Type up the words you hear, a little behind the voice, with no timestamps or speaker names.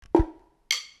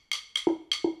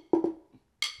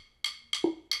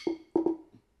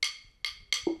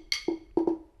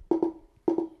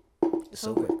It's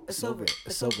over. It's over.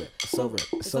 It's over. It's over.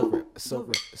 It's over. It's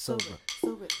over. It's over.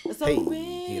 Hey,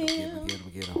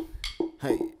 get him.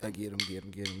 Hey, I get him.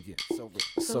 It's over.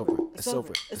 It's over. It's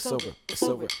over. It's over. It's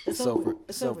over. It's over.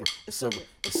 It's over. It's over.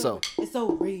 It's over. It's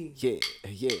over.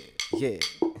 Yeah.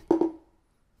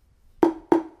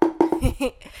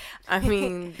 I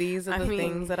mean, these are the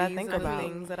things that I think about.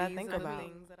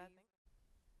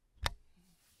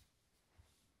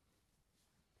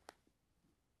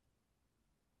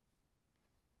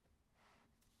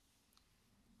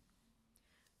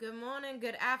 Good morning,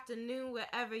 good afternoon,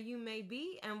 wherever you may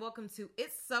be, and welcome to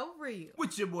It's So Real.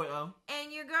 With your boy O.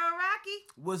 And your girl Rocky.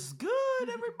 What's good,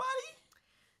 everybody?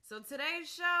 So today's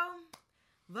show,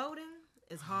 voting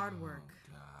is hard work.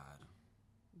 Oh, God.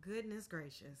 Goodness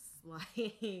gracious.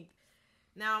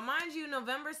 Now, mind you,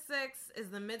 November 6th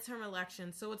is the midterm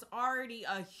election, so it's already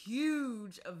a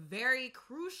huge, a very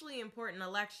crucially important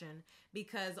election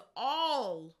because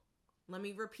let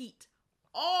me repeat,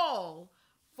 all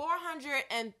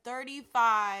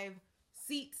 435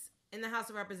 seats in the House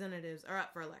of Representatives are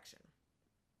up for election.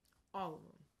 All of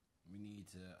them. We need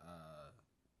to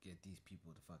get these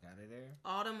people the fuck out of there.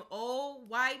 All them old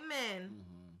white men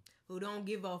who don't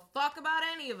give a fuck about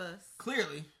any of us.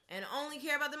 Clearly. And only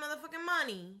care about the motherfucking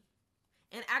money.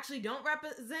 And actually don't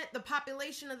represent the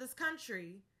population of this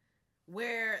country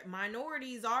where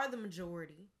minorities are the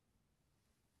majority.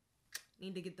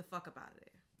 Need to get the fuck up out of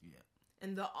there. Yeah.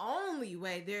 And the only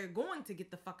way they're going to get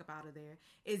the fuck up out of there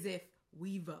is if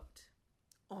we vote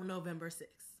on November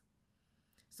 6th.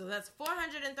 So that's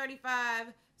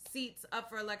 435 seats up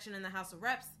for election in the House of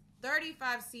Reps.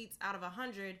 35 seats out of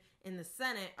 100 in the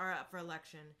Senate are up for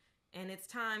election. And it's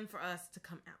time for us to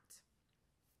come out.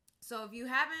 So if you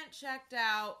haven't checked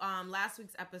out last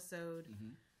week's episode,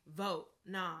 vote.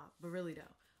 Nah, but really don't.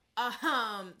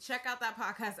 Check out that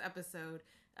podcast episode.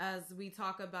 As we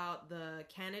talk about the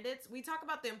candidates, we talk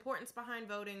about the importance behind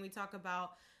voting. We talk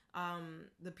about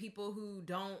the people who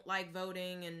don't like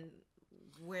voting and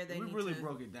where they need really to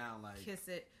broke it down, like kiss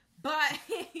it. But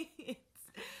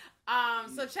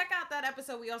so check out that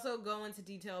episode. We also go into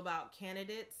detail about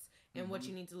candidates and what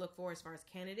you need to look for as far as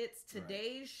candidates.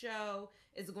 Today's show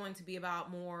is going to be about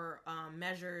more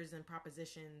measures and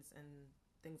propositions and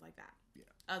things like that. Yeah,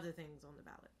 other things on the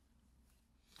ballot.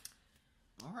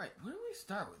 All right, where do we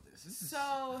start with this?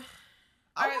 I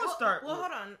want to start. Well,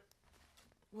 hold on.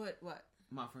 What?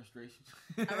 My frustration.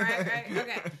 All right.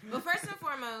 Okay. Well, first and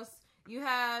foremost, you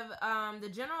have the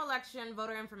General Election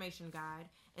Voter Information Guide,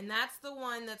 and that's the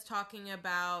one that's talking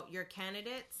about your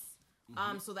candidates.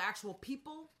 So the actual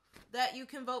people that you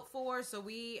can vote for. So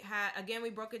we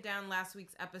broke it down last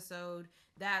week's episode.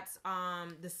 That's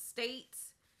the state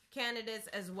candidates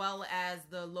as well as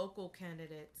the local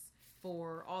candidates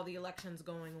for all the elections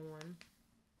going on.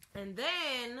 And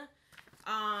then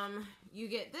you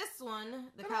get this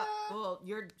one,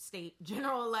 your state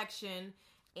general election,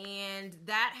 and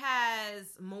that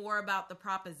has more about the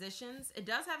propositions. It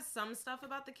does have some stuff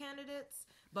about the candidates,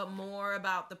 but more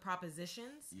about the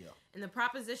propositions. Yeah. And the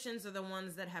propositions are the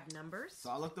ones that have numbers.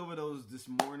 So I looked over those this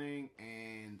morning,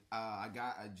 and I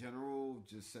got a general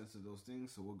just sense of those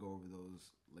things, so we'll go over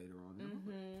those later on.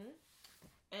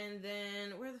 And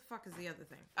then, where the fuck is the other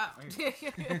thing? Oh. This is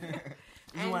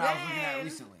what I was looking at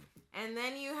recently. And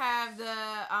then you have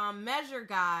the measure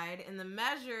guide, and the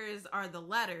measures are the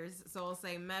letters. So I'll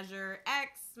say measure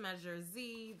X, measure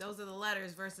Z. Those are the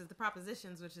letters versus the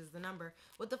propositions, which is the number.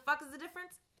 What the fuck is the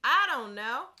difference? I don't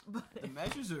know. The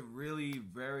measures are really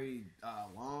very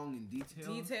long and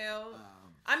detailed.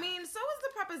 I mean, so is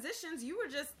the propositions.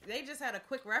 They just had a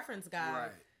quick reference guide.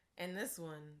 Right. And this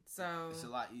one, so it's a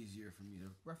lot easier for me to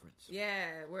reference.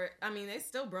 Yeah, they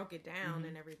still broke it down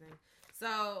and everything.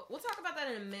 So we'll talk about that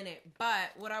in a minute.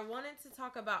 But what I wanted to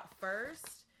talk about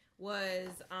first was,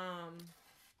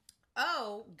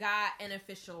 got an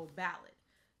official ballot,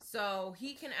 so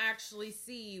he can actually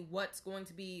see what's going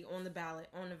to be on the ballot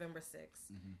on November 6th,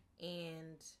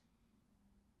 and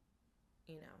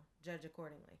judge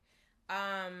accordingly.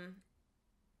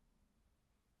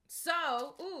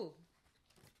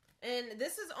 And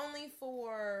this is only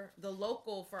for the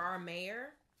local, for our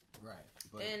mayor. Right.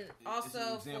 But and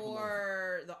also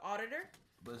for the auditor.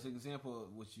 But it's an example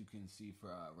of what you can see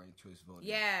for ranked choice voting.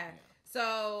 Yeah.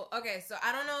 So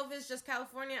I don't know if it's just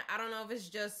California. I don't know if it's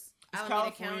just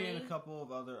Alameda California County. And a couple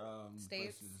of other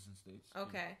states. Places and states.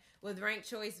 Okay. Yeah. With ranked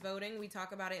choice voting, we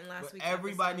talk about it in last week's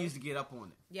everybody episode. needs to get up on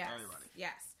it. Yes. Everybody.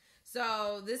 Yes.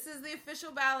 So this is the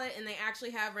official ballot, and they actually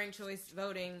have ranked choice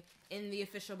voting in the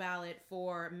official ballot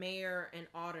for mayor and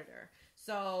auditor.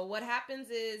 So what happens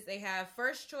is they have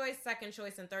first choice, second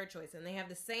choice, and third choice, and they have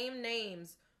the same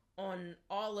names on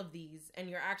all of these, and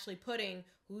you're actually putting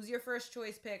who's your first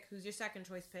choice pick, who's your second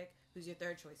choice pick, who's your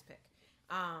third choice pick.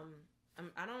 I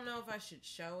don't know if I should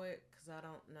show it because I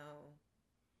don't know.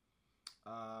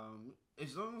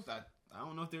 As long as I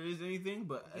don't know if there is anything,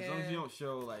 but as long as you don't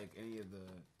show like any of the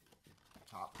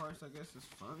top parts, I guess it's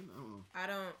fine. I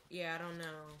don't know. I don't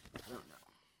know.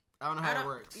 I don't know how it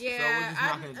works. Yeah, so we're just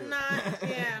not gonna do it.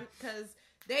 Yeah, because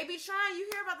they be trying. You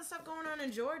hear about the stuff going on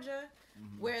in Georgia,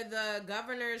 where the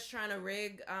governor's trying to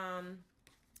rig,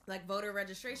 like voter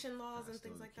registration laws and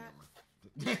things like that. My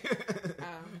bad.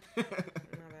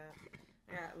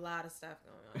 I got a lot of stuff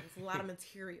going on. It's a lot of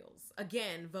materials.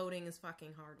 Again, voting is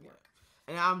fucking hard work.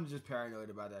 And I'm just paranoid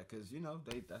about that because that's what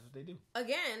they do.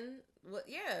 Again,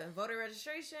 voter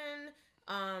registration.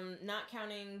 Not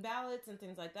counting ballots and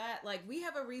things like that. Like, we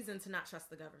have a reason to not trust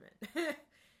the government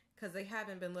because they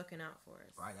haven't been looking out for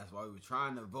us. Right, that's why we were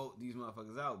trying to vote these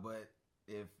motherfuckers out. But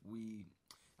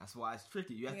that's why it's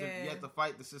tricky. You have to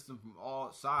fight the system from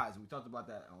all sides. We talked about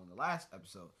that on the last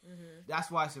episode. Mm-hmm.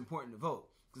 That's why it's important to vote.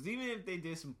 Because even if they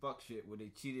did some fuck shit where they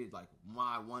cheated like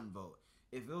my one vote,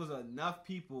 if it was enough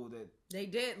people that they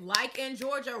did, like in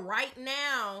Georgia right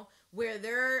now, where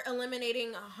they're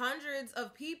eliminating hundreds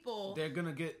of people, they're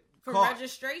gonna get for caught.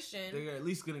 Registration. They're at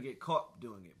least gonna get caught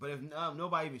doing it. But if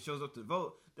nobody even shows up to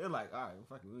vote, they're like, all right, well,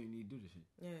 fuck it, we don't need to do this shit.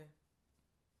 Yeah,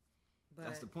 but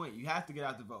that's the point. You have to get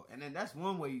out to vote, and then that's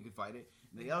one way you can fight it.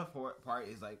 And the other part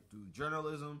is like through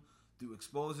journalism, through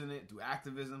exposing it, through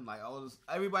activism, like all this.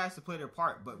 Everybody has to play their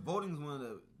part, but voting is one of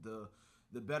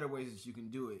the better ways that you can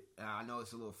do it. And I know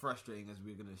it's a little frustrating as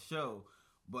we're going to show,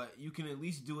 but you can at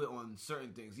least do it on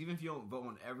certain things. Even if you don't vote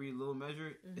on every little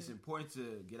measure, it's important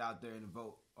to get out there and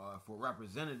vote for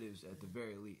representatives at the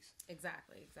very least.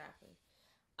 Exactly.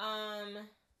 I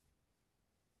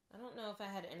don't know if I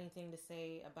had anything to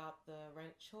say about the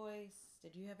ranked choice.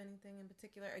 Did you have anything in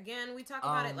particular? Again, we talked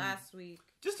about it last week.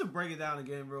 Just to break it down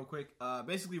again real quick,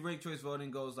 basically ranked choice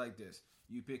voting goes like this.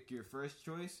 You pick your first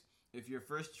choice. If your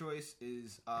first choice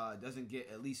is doesn't get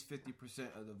at least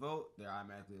 50% of the vote, they're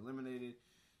automatically eliminated.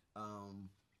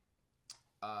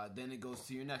 Then it goes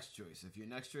to your next choice. If your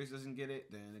next choice doesn't get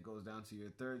it, then it goes down to your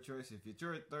third choice. If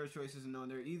your third choice isn't on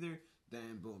there either,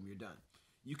 then boom, you're done.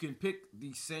 You can pick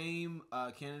the same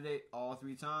candidate all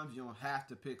 3 times. You don't have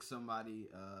to pick somebody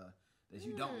that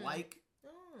you don't like.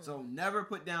 So never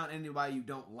put down anybody you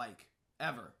don't like,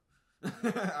 ever.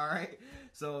 All right.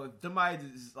 So if somebody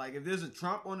is like, if there's a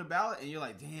Trump on the ballot and you're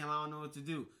like, damn, I don't know what to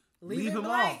do, leave him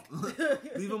off.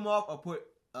 Leave him off, or put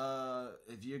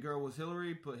if your girl was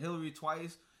Hillary, put Hillary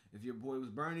twice. If your boy was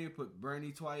Bernie, put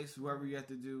Bernie twice. Whoever you have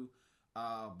to do,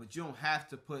 but you don't have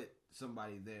to put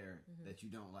somebody there that you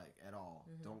don't like at all.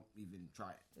 Don't even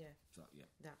try it. Yeah. So yeah.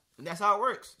 And that's how it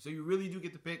works. So you really do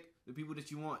get to pick the people that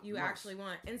you want. You actually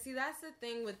want. And see, that's the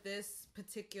thing with this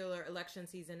particular election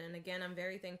season. And again, I'm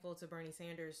very thankful to Bernie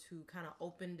Sanders, who kind of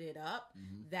opened it up,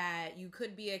 that you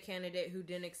could be a candidate who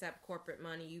didn't accept corporate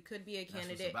money. You could be a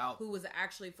candidate who was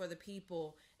actually for the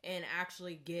people and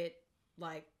actually get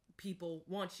like people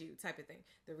want you type of thing.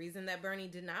 The reason that Bernie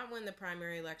did not win the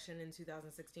primary election in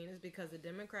 2016 is because the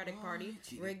Democratic Party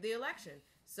rigged the election.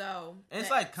 So and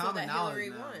it's like common knowledge Hillary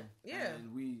now. won. Yeah,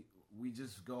 and we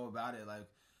just go about it like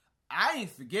I ain't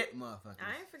forget, motherfuckers.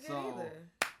 I ain't forget either.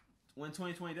 When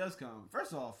 2020 does come,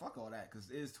 first of all, fuck all that because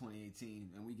it is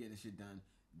 2018 and we getting shit done.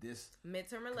 This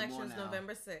midterm elections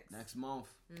November 6th next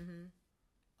month.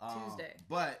 Tuesday.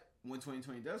 But when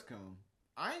 2020 does come,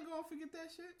 I ain't gonna forget that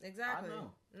shit. Exactly. I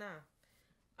know. No.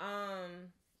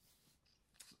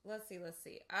 Let's see.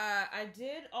 I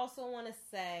did also want to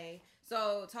say,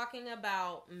 so talking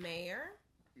about mayor,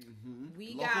 we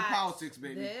local got politics,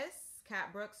 baby. This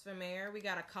Cat Brooks for mayor. We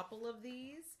got a couple of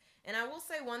these, and I will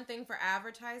say one thing for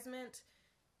advertisement.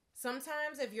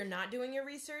 Sometimes if you're not doing your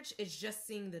research, it's just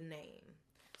seeing the name.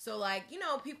 So, like,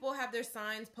 people have their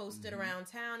signs posted around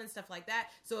town and stuff like that.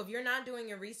 So if you're not doing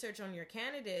your research on your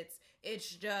candidates,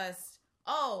 it's just,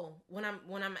 when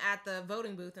I'm at the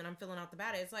voting booth and I'm filling out the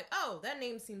ballot, it's like, that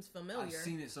name seems familiar. I've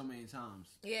seen it so many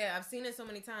times. Yeah, I've seen it so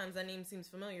many times. That name seems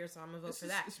familiar, so I'm going to vote for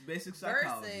that. It's basic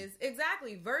psychology.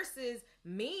 Versus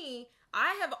me,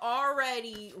 I have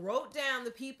already wrote down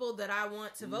the people that I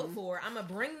want to vote for. I'm going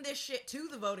to bring this shit to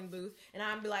the voting booth, and I'm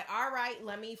going to be like, all right,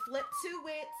 let me flip to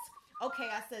it. Okay,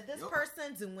 I said this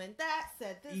person doing that,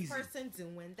 said this person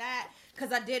doing that,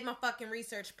 because I did my fucking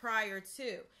research prior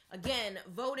to. Again,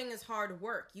 voting is hard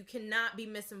work. You cannot be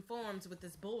misinformed with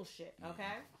this bullshit,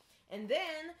 okay? And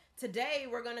then, today,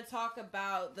 we're going to talk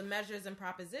about the measures and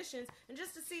propositions, and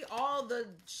just to see all the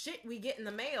shit we get in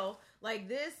the mail, like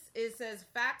this, it says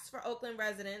facts for Oakland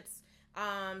residents.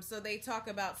 So they talk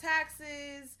about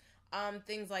taxes,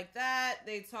 things like that.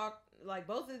 They talk, like,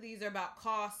 both of these are about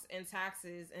costs and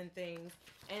taxes and things.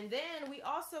 And then we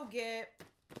also get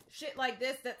shit like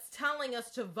this that's telling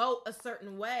us to vote a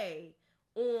certain way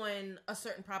on a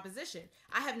certain proposition.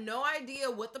 I have no idea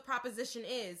what the proposition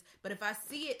is, but if I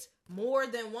see it more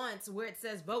than once where it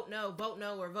says vote no,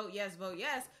 or vote yes,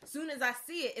 soon as I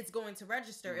see it, it's going to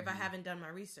register if I haven't done my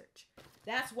research.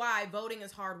 That's why voting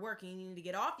is hard work, and you need to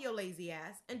get off your lazy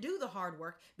ass and do the hard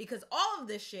work, because all of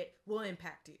this shit will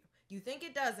impact you. You think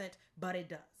it doesn't, but it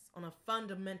does on a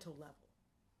fundamental level.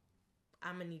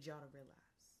 I'm gonna need y'all to realize.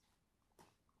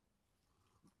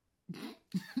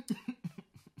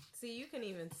 See, you can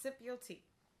even sip your tea.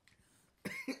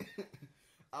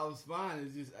 I was fine.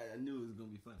 It's just I knew it was gonna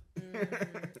be fun.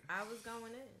 I was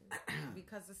going in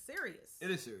because it's serious.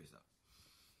 It is serious,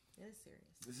 though. It is serious.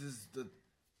 This is the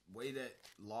way that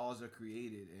laws are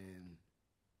created, and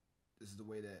this is the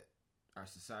way that our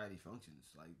society functions.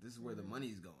 Like, this is where the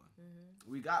money's going.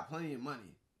 We got plenty of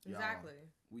money. Y'all. Exactly.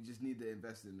 We just need to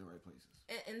invest it in the right places.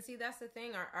 And see, that's the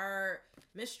thing. Our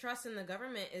mistrust in the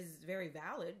government is very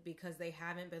valid because they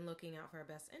haven't been looking out for our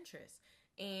best interests.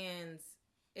 And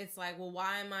it's like, well,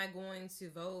 why am I going to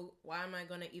vote? Why am I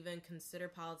going to even consider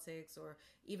politics or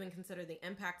even consider the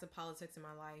impact of politics in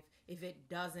my life if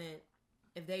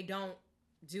they don't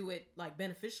do it, like,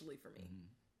 beneficially for me?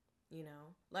 You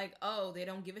know, like, oh, they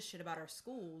don't give a shit about our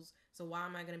schools, so why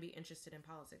am I going to be interested in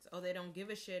politics? Oh, they don't give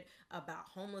a shit about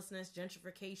homelessness,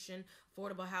 gentrification,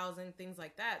 affordable housing, things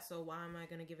like that, so why am I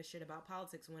going to give a shit about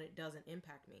politics when it doesn't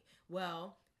impact me?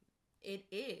 Well, it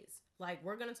is. Like,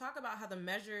 we're going to talk about how the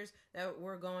measures that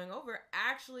we're going over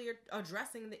actually are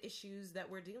addressing the issues that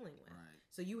we're dealing with. Right.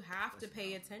 So you have to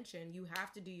pay attention. You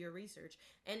have to do your research.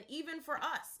 And even for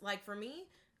us, like for me,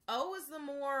 O is the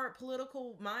more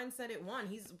political mindset one.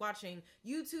 He's watching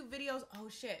YouTube videos. Oh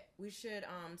shit, we should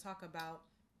talk about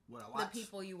what I watch. The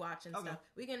people you watch and stuff.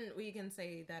 We can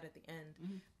say that at the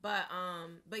end.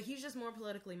 But he's just more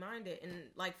politically minded. And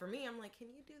like for me, I'm like, can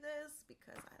you do this?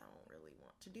 Because I don't really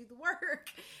want to do the work.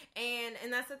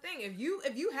 And that's the thing. If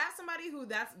you have somebody who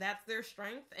that's their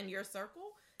strength in your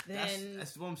circle, then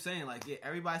that's what I'm saying. Like, yeah,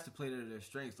 everybody has to play to their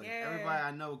strengths. Like, everybody I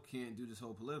know can't do this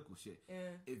whole political shit. Yeah.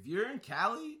 If you're in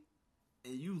Cali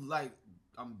and you like,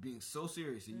 I'm being so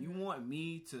serious, and you want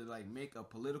me to like make a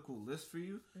political list for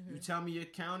you, you tell me your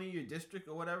county, your district,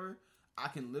 or whatever. I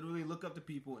can literally look up the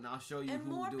people and I'll show you and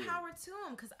who more do it. power to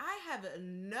them, because I have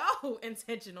no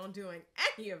intention on doing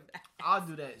any of that. I'll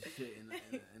do that shit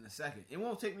in a second. It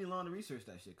won't take me long to research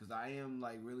that shit because I am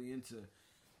like really into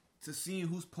seeing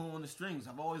who's pulling the strings.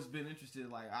 I've always been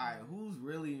interested, like, all right, who's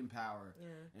really in power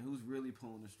and who's really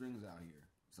pulling the strings out here.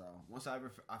 So once I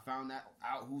found that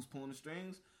out, who's pulling the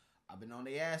strings, I've been on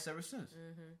their ass ever since.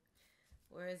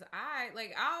 Whereas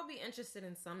I'll be interested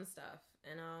in some stuff,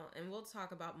 and we'll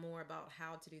talk more about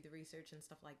how to do the research and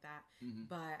stuff like that.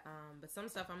 But some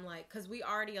stuff I'm like, because we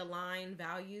already align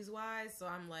values wise, so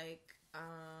I'm like,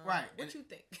 right? What you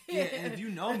think? Yeah, and if you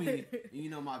know me, and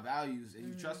you know my values, and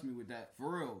you trust me with that,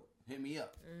 for real, hit me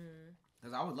up.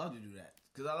 Because I would love to do that.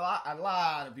 Because a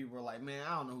lot of people are like, man,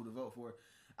 I don't know who to vote for.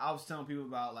 I was telling people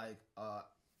about like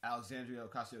Alexandria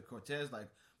Ocasio-Cortez, like.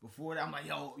 Before that, I'm like,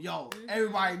 yo,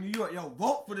 everybody in New York,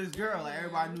 vote for this girl. Like,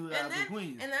 everybody knew that was the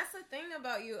queen. And that's the thing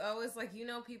about you, it's like, you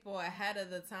know people ahead of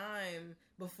the time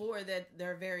before that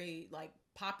they're very, like,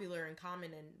 popular and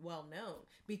common and well-known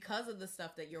because of the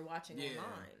stuff that you're watching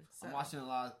online. So. I'm watching a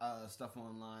lot of stuff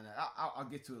online. I'll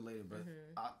get to it later, but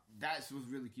that's what's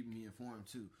really keeping me informed,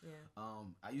 too. Yeah.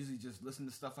 I usually just listen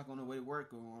to stuff, like, on the way to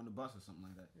work or on the bus or something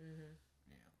like that.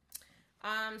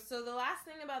 So the last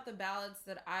thing about the ballots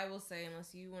that I will say,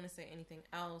 unless you want to say anything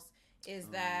else, is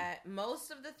that most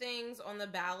of the things on the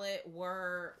ballot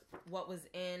were what was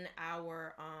in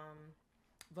our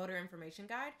voter information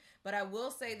guide. But I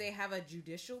will say they have a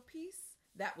judicial piece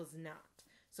that was not.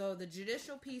 So the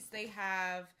judicial piece, they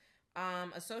have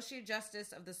Associate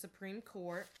Justice of the Supreme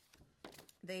Court.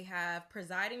 They have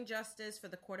Presiding Justice for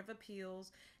the Court of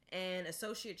Appeals and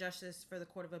Associate Justice for the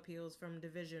Court of Appeals from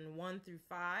Division 1 through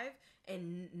 5,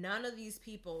 and none of these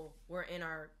people were in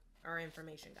our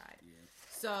information guide. Yeah.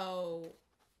 So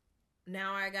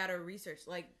now I gotta research,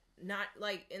 like, not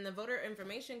like in the voter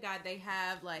information guide, they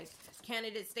have like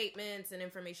candidate statements and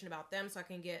information about them, so I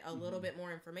can get a little bit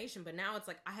more information. But now it's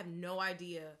like I have no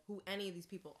idea who any of these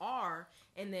people are.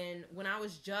 And then when I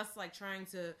was just like trying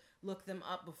to look them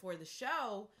up before the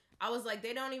show, I was like,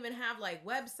 they don't even have like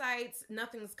websites.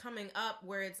 Nothing's coming up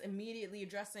where it's immediately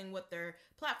addressing what their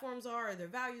platforms are or their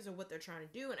values or what they're trying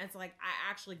to do. And it's like, I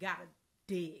actually gotta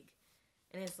dig.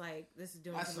 And it's like, this is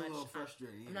doing That's too much. That's a little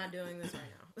frustrating. I'm not doing this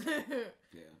right now.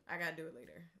 Yeah. I gotta do it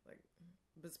later. Like,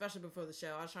 especially before the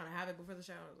show. I was trying to have it before the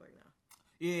show. And I was like, no.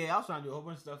 Yeah, I was trying to do a whole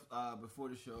bunch of stuff before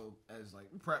the show as like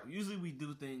prep. Usually we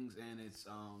do things and it's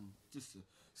just to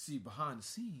see behind the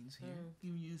scenes here,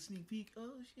 giving you a sneak peek.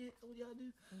 Oh shit, what y'all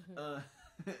do?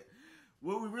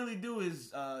 What we really do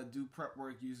is do prep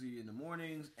work usually in the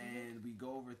mornings, and we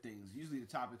go over things. Usually the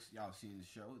topics y'all see in the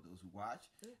show, those who watch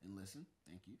and listen,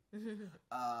 thank you.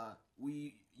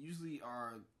 We usually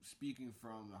are speaking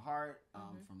from the heart,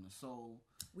 from the soul.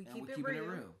 We and keep we're it keeping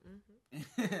real. It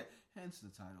real. Hence the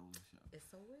title of the show. It's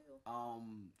so real.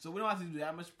 So we don't have to do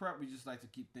that much prep. We just like to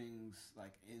keep things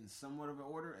like in somewhat of an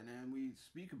order, and then we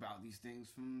speak about these things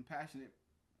from passionate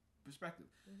perspective.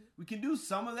 We can do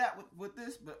some of that with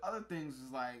this, but other things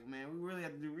is like, man, we really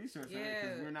have to do research on it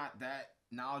because we're not that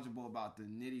knowledgeable about the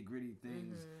nitty gritty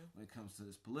things when it comes to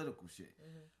this political shit.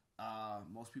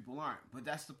 Most people aren't, but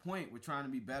that's the point. We're trying to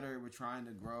be better. We're trying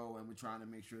to grow, and we're trying to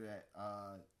make sure that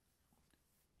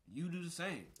you do the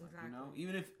same. Like, you know,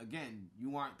 even if again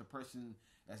you aren't the person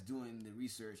that's doing the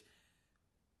research.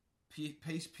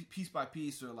 Piece by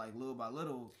piece or like little by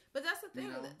little. But that's the thing.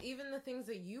 You know? Even the things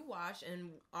that you watch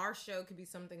and our show could be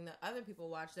something that other people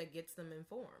watch that gets them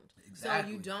informed.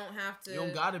 Exactly. So you don't have to. You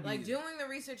don't gotta be like doing the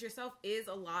research yourself is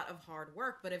a lot of hard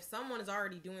work. But if someone is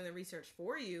already doing the research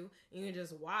for you, you can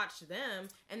just watch them,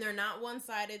 and they're not one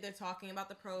sided. They're talking about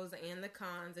the pros and the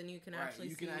cons, and you can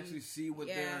actually see what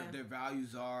their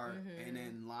values are, and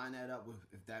then line that up with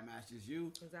if that matches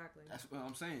you. Exactly. That's what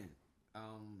I'm saying.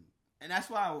 And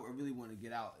that's why I really want to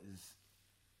get out is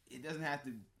it doesn't have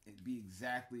to be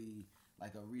exactly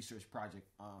like a research project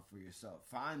for yourself.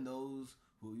 Find those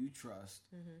who you trust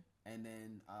and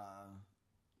then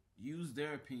use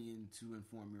their opinion to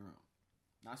inform your own.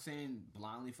 Not saying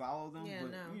blindly follow them,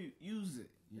 but use it,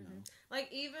 you know. Like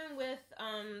even with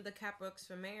the Cat Brooks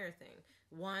for Mayor thing.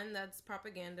 One, that's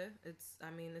propaganda. It's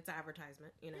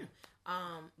advertisement, you know.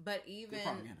 But even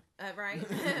right,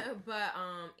 but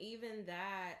even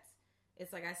that,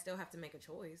 it's like I still have to make a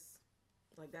choice.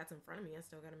 Like that's in front of me. I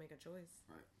still got to make a choice.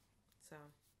 Right. So,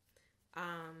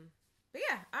 but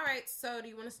yeah. All right. So, do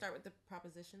you want to start with the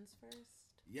propositions first?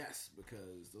 Yes,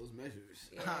 because those measures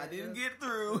I didn't get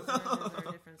through. Those measures are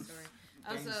a different story.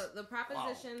 So the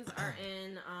propositions are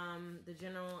in the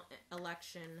general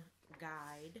election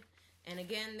guide. And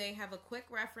again, they have a quick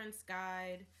reference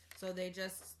guide. So they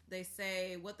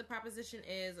say what the proposition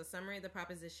is, a summary of the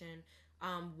proposition,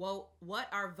 what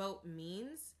our vote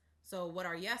means. So what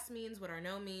our yes means, what our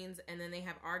no means, and then they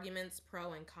have arguments,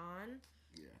 pro and con.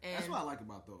 Yeah, that's what I like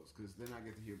about those, because then I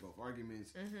get to hear both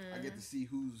arguments. I get to see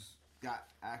who's got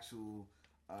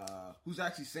who's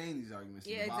actually saying these arguments.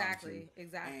 Yeah, exactly.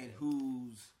 And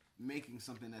who's making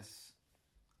something that's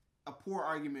a poor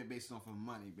argument based off of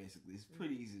money, basically. It's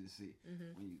pretty easy to see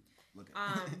when you look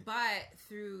at it. But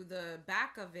through the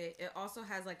back of it, it also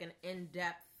has like an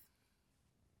in-depth,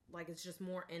 like it's just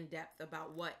more in-depth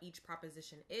about what each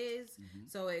proposition is.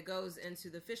 So it goes into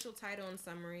the official title and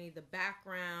summary, the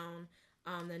background,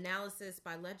 the analysis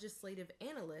by legislative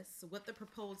analysts, what the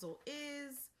proposal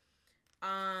is.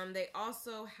 They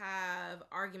also have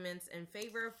arguments in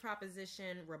favor of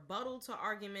proposition, rebuttal to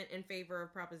argument in favor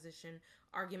of proposition,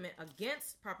 argument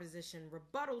against proposition,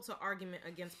 rebuttal to argument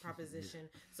against proposition.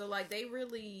 So like they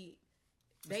really,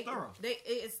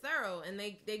 it's thorough, and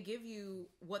they give you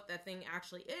what that thing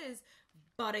actually is.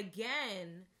 But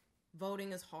again,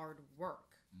 voting is hard work.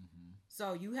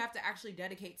 So you have to actually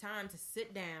dedicate time to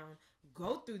sit down,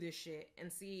 go through this shit,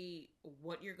 and see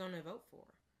what you're going to vote for.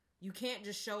 You can't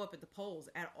just show up at the polls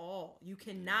at all. You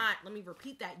cannot, let me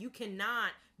repeat that, you cannot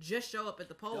just show up at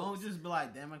the polls. Don't just be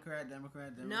like, Democrat.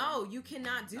 No, you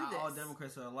cannot do this. Not all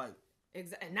Democrats are alike.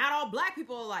 Exactly. Not all black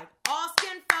people are alike. All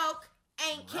skin folk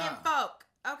ain't kin folk.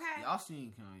 Okay? Y'all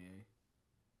seen Kanye.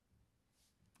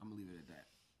 I'm going to leave it at that.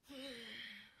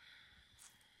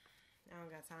 I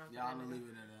don't got time for Y'all going to leave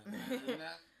it at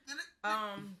that.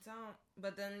 Don't.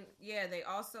 But then, yeah, they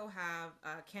also have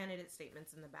candidate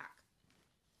statements in the back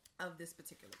of this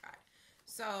particular guide.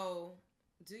 So,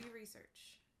 do your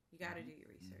research. You got to do your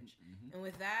research. And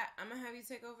with that, I'm going to have you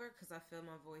take over because I feel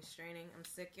my voice straining. I'm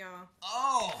sick, y'all.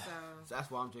 Oh! So that's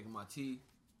why I'm drinking my tea.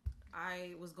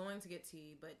 I was going to get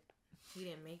tea, but he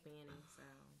didn't make me any, so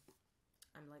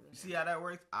I'm letting you see how that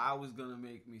worked? I was going to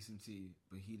make me some tea,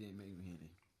 but he didn't make me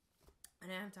any. I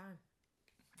didn't have time.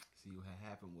 See, what had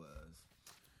happened was...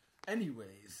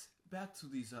 Anyways, back to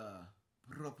these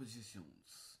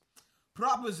propositions.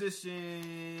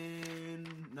 Proposition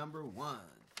number 1.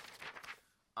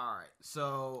 All right,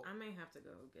 so... I may have to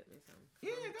go get me some.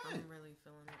 Yeah, go ahead. I'm really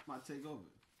feeling it. Might take over.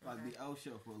 Like the L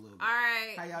show for a little bit. All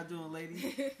right. How y'all doing,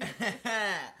 ladies?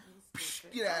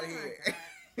 Get out of here.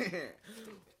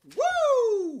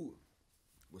 Woo!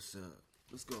 What's up?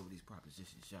 Let's go over these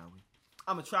propositions, shall we?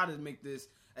 I'm gonna try to make this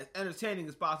as entertaining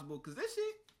as possible because this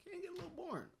shit can get a little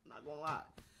boring. I'm not gonna lie.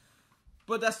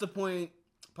 But that's the point.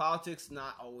 Politics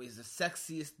not always the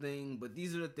sexiest thing, but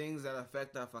these are the things that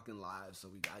affect our fucking lives. So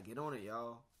we gotta get on it,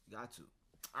 y'all. Got to.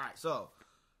 All right. So,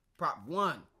 prop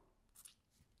 1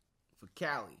 for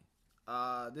Cali.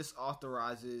 This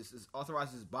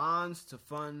authorizes bonds to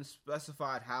fund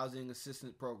specified housing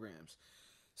assistance programs.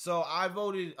 So I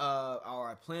voted, or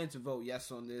I plan to vote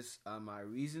yes on this. My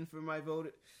reason for my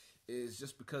vote is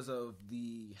just because of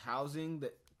the housing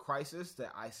crisis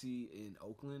that I see in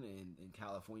Oakland and in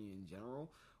California in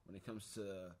general when it comes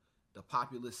to the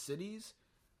populous cities.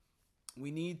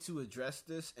 We need to address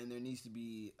this, and there needs to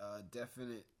be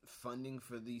definite funding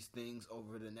for these things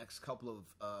over the next couple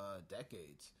of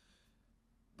decades.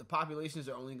 The populations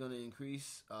are only going to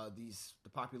increase. The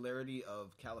popularity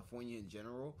of California in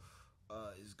general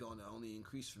is going to only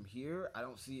increase from here. I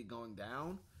don't see it going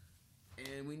down,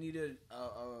 and we need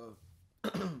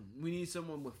we need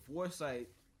someone with foresight,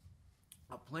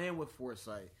 a plan with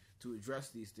foresight to address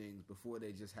these things before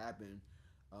they just happen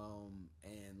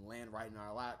and land right in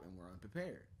our lap and we're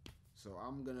unprepared. So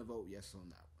I'm gonna vote yes on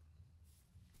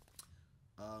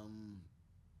that one.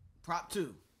 Prop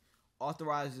 2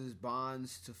 authorizes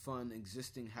bonds to fund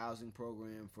existing housing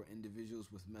program for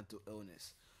individuals with mental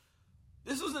illness.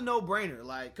 This was a no-brainer.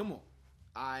 Like, come on.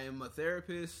 I am a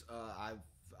therapist.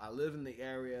 I live in the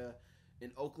area.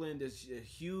 In Oakland, there's a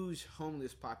huge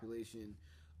homeless population,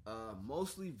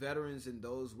 mostly veterans and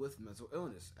those with mental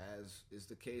illness, as is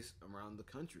the case around the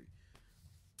country.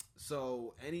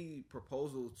 So any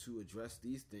proposal to address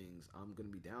these things, I'm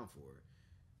going to be down for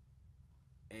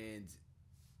it. And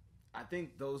I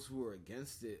think those who are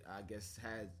against it, I guess,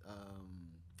 had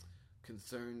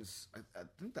concerns. I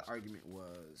think the argument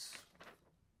was...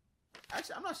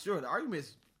 Actually, I'm not sure. The argument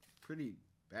is pretty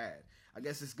bad. I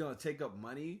guess it's going to take up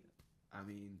money. I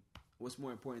mean, what's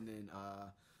more important than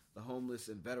the homeless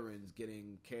and veterans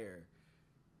getting care,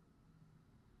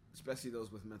 especially those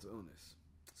with mental illness?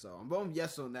 So I'm voting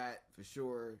yes on that for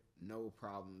sure. No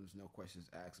problems, no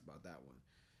questions asked about that one.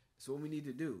 So what we need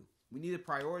to do, we need to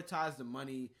prioritize the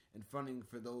money and funding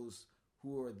for those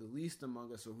who are the least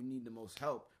among us or who need the most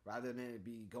help, rather than it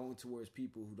be going towards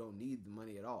people who don't need the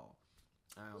money at all.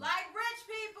 Like rich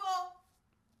people.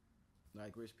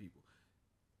 Like rich people.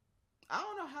 I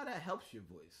don't know how that helps your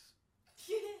voice.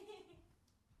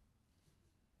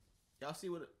 Y'all see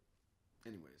what...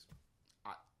 Anyways.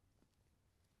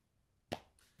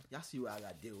 Y'all see what I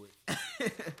got to deal with.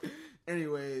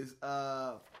 Anyways.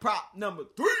 Prop number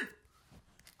 3.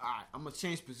 Alright. I'm going to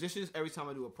change positions every time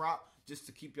I do a prop just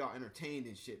to keep y'all entertained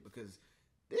and shit. Because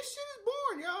this shit is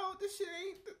boring, y'all. This shit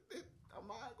ain't... I'm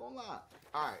not going to lie.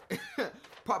 Alright.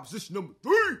 Proposition number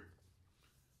 3.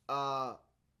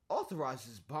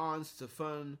 Authorizes bonds to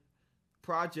fund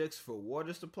projects for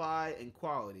water supply and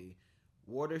quality,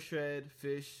 watershed,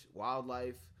 fish,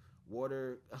 wildlife,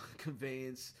 water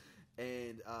conveyance,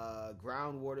 and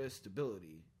groundwater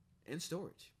stability and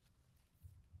storage.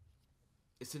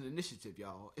 It's an initiative,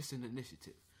 y'all. It's an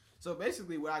initiative. So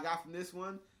basically what I got from this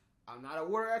one, I'm not a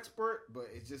water expert, but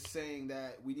it's just saying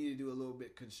that we need to do a little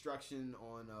bit construction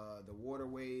on the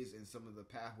waterways and some of the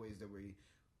pathways that we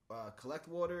collect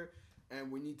water. And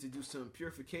we need to do some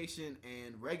purification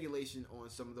and regulation on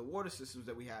some of the water systems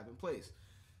that we have in place.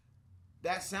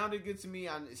 That sounded good to me.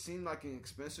 It seemed like an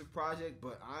expensive project,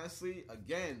 but honestly,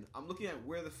 again, I'm looking at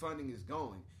where the funding is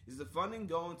going. Is the funding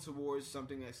going towards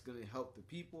something that's going to help the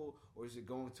people, or is it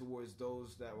going towards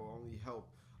those that will only help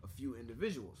a few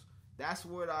individuals? That's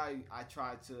what I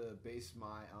try to base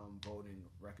my voting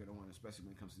record on, especially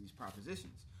when it comes to these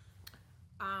propositions.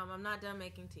 I'm not done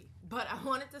making tea, but I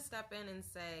wanted to step in and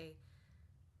say,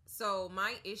 so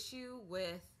my issue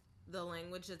with the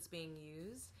language that's being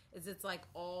used is it's like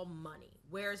all money.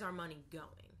 Where's our money going?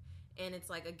 And it's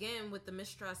like, again, with the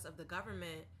mistrust of the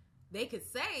government, they could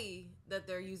say that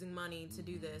they're using money to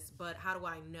do this, but how do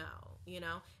I know? You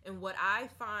know? And what I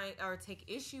find or take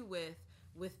issue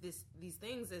with these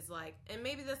things is like, and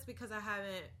maybe that's because I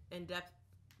haven't in depth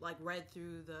like read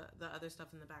through the other stuff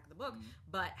in the back of the book,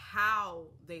 but how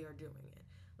they are doing it.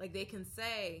 Like they can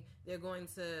say they're going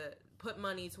to put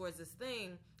money towards this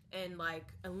thing and like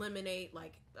eliminate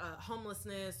like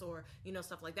homelessness or, you know,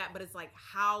 stuff like that. But it's like,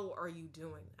 how are you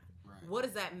doing that? Right. What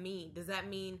does that mean? Does that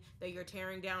mean that you're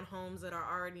tearing down homes that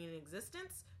are already in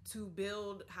existence to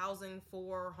build housing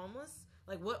for homeless?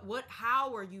 Like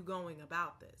how are you going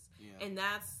about this? Yeah. And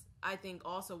that's, I think,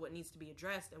 also what needs to be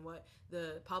addressed and what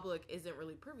the public isn't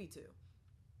really privy to.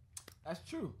 That's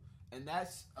true. And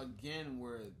that's, again,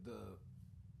 where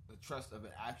the the trust of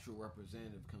an actual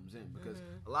representative comes in, because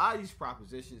a lot of these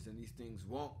propositions and these things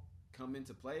won't come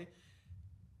into play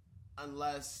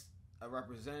unless a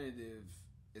representative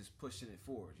is pushing it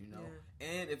forward, you know. Yeah.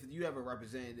 And if you have a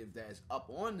representative that is up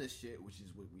on this shit, which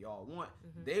is what we all want,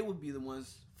 they would be the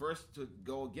ones first to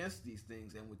go against these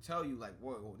things and would tell you like,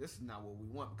 whoa, this is not what we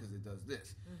want because it does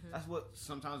this. That's what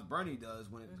sometimes Bernie does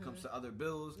when it comes to other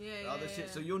bills, other shit.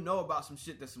 So you'll know about some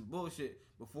shit that's some bullshit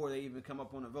before they even come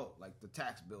up on a vote, like the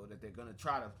tax bill that they're gonna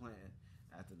try to plan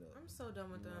after the. I'm so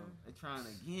done with them. They're trying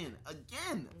again.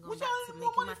 What y'all even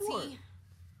want money for?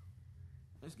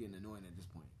 It's getting annoying at this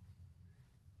point.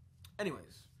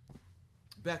 Anyways,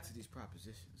 back to these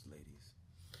propositions, ladies.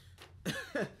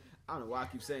 I don't know why I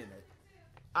keep saying that.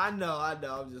 I know.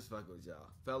 I'm just fucking with y'all.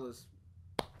 Fellas,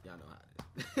 y'all know how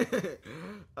it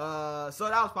is. So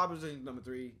that was proposition number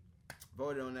 3.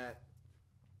 Voted on that.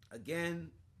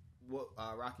 Again, what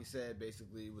Rocky said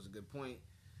basically was a good point.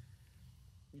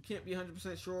 You can't be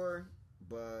 100% sure,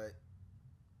 but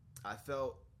I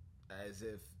felt as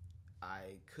if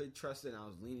I could trust it, and I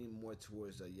was leaning more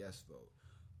towards a yes vote.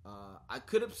 I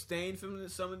could abstain from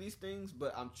some of these things,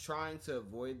 but I'm trying to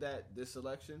avoid that this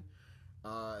election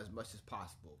as much as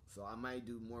possible. So I might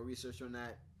do more research on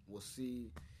that. We'll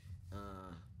see.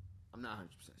 I'm not 100%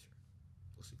 sure.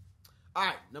 We'll see. All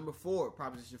right, number 4,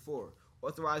 Proposition 4.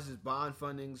 Authorizes bond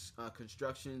fundings,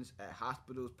 constructions at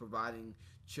hospitals providing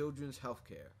children's health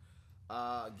care.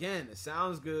 Again, it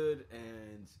sounds good,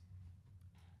 and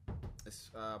it's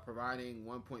providing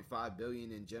 $1.5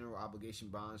 billion in general obligation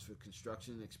bonds for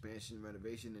construction, expansion,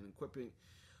 renovation, and equipping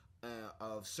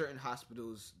of certain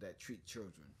hospitals that treat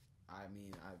children. I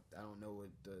mean, I don't know what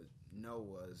the no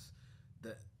was,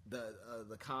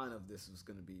 the con of this was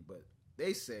going to be, but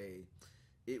they say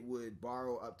it would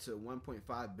borrow up to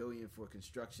 $1.5 billion for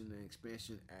construction and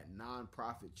expansion at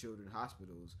non-profit children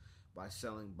hospitals by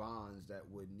selling bonds that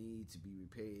would need to be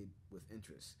repaid with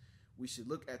interest. We should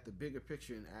look at the bigger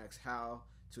picture and ask how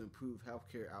to improve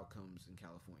healthcare outcomes in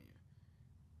California.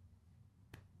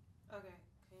 Okay,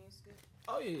 can you scoot?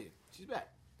 Oh yeah, she's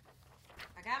back.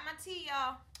 I got my tea,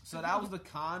 y'all. So that was the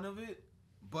con of it,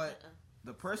 but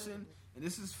the person, and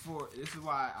this is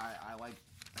why I like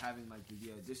having like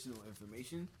the additional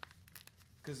information,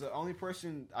 because the only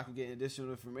person I could get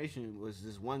additional information was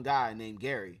this one guy named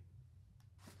Gary.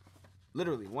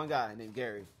 Literally, one guy named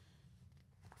Gary.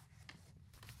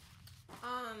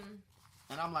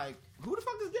 And I'm like, who the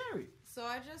fuck is Gary? So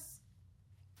I just.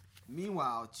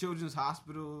 Meanwhile, children's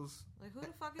hospitals. Like, who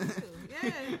the fuck is who?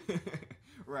 Yeah.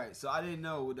 Right. So I didn't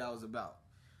know what that was about.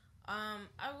 I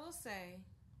will say,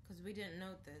 because we didn't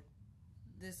note that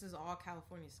this is all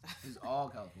California stuff. It's all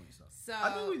California stuff. So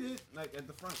I think we did, like, at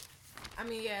the front. I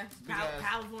mean, yeah,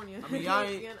 California. I mean,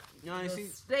 y'all ain't seen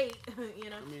state, you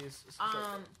know. I mean, it's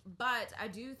but I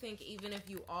do think even if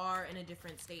you are in a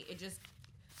different state, it just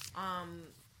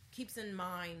keeps in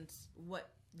mind what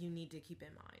you need to keep in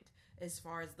mind as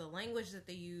far as the language that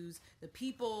they use, the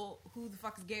people, who the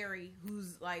fuck is Gary,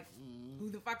 who's like, who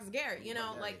the fuck is Gary, you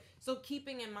know, like, so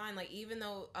keeping in mind, like, even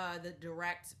though the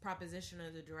direct proposition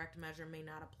or the direct measure may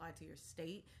not apply to your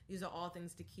state, these are all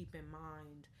things to keep in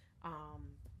mind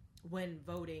when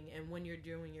voting and when you're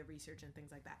doing your research and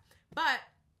things like that. But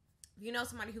if you know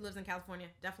somebody who lives in California,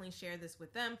 definitely share this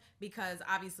with them, because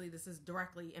obviously this is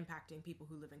directly impacting people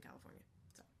who live in California.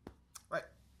 So, right.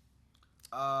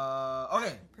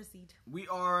 Okay. Proceed. We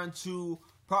are into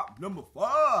prop number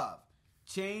 5.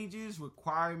 Changes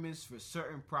requirements for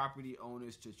certain property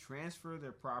owners to transfer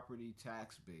their property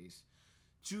tax base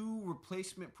to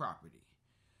replacement property.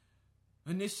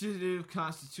 Initiative,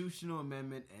 constitutional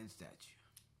amendment, and statute.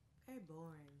 Very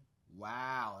boring.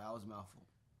 Wow, that was a mouthful.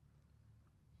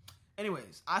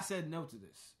 Anyways, I said no to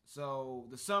this. So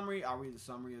the summary, I'll read the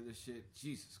summary of this shit.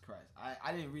 Jesus Christ.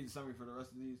 I didn't read the summary for the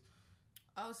rest of these.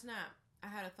 Oh, snap. I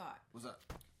had a thought. What's up?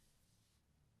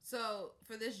 So,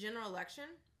 for this general election,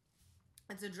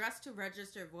 it's addressed to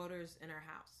registered voters in our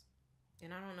house.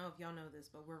 And I don't know if y'all know this,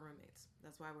 but we're roommates.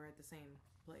 That's why we're at the same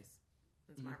place.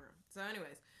 It's my room. So,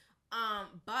 anyways.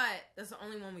 But that's the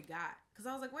only one we got. Because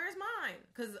I was like, where's mine?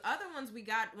 Because other ones, we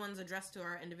got ones addressed to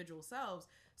our individual selves.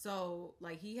 So,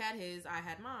 like, he had his, I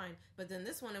had mine. But then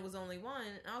this one, it was only one.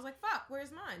 And I was like, fuck,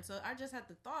 where's mine? So, I just had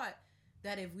the thought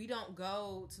that if we don't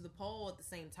go to the poll at the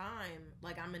same time,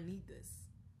 like, I'm going to need this.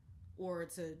 Or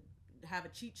to have a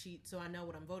cheat sheet so I know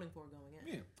what I'm voting for going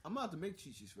in. Yeah, I'm about to make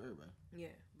cheat sheets for everybody. Yeah,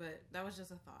 but that was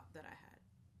just a thought that I had.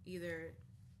 Either,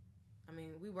 I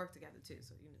mean, we work together too,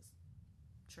 so you can just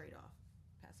trade off,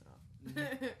 pass it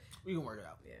off. We can work it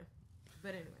out. Yeah.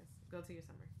 But anyways, go to your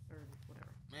summary or whatever.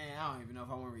 Man, I don't even know if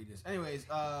I want to read this. Anyways,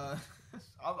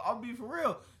 I'll be for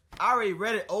real. I already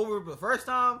read it over the first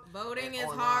time. Voting is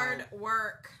online. hard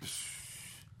work.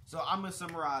 So I'm gonna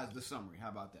summarize the summary. How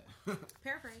about that?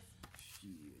 Paraphrase.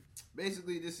 Shit.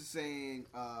 Basically, this is saying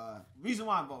reason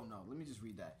why I vote no. Let me just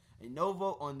read that. A no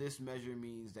vote on this measure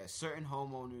means that certain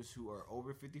homeowners who are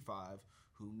over 55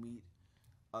 who meet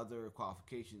other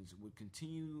qualifications would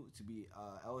continue to be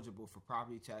eligible for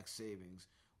property tax savings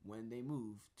when they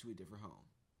move to a different home.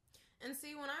 And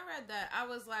see, when I read that, I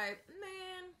was like,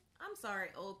 man, I'm sorry,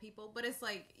 old people, but it's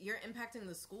like you're impacting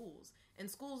the schools. And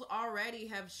schools already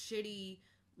have shitty,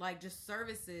 like, just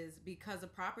services because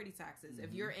of property taxes. Mm-hmm.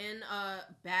 If you're in a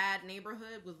bad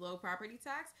neighborhood with low property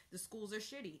tax, the schools are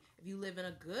shitty. If you live in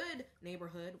a good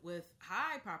neighborhood with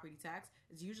high property tax,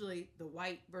 it's usually the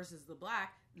white versus the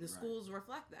black. The schools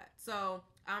reflect that. So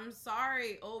I'm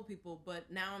sorry, old people, but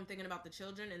now I'm thinking about the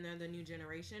children and they're the new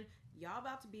generation. Y'all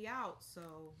about to be out,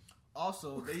 so...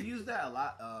 Also, they use that a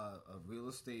lot of real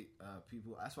estate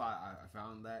people. That's why I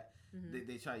found that. Mm-hmm.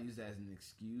 They try to use that as an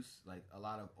excuse. Like, a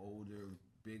lot of older,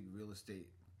 big real estate...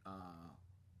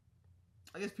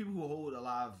 I guess people who hold a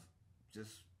lot of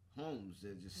just homes,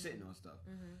 they're just sitting on stuff.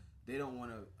 Mm-hmm. They don't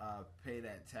want to pay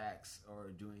that tax or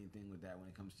do anything with that when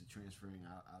it comes to transferring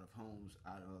out of homes,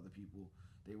 out of other people.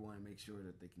 They want to make sure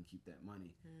that they can keep that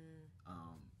money.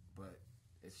 But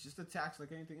it's just a tax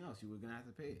like anything else. You were going to have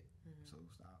to pay it. Mm-hmm. So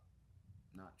stop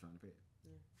not trying to pay it.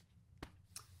 Yeah.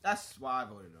 That's why I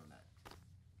voted on that.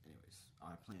 Anyways,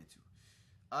 I plan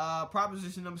to.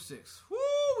 Proposition number 6. Woo!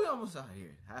 We almost out of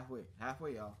here.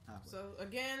 Halfway, y'all. Halfway. So,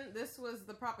 again, this was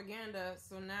the propaganda.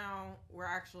 So now we're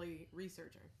actually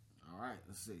researching. All right,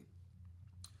 let's see.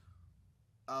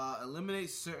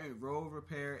 Eliminate certain road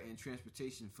repair and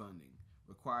transportation funding.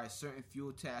 Requires certain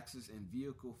fuel taxes and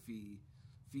vehicle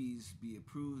fees be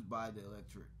approved by the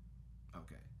electorate.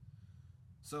 Okay.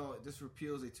 So this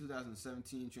repeals a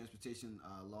 2017 transportation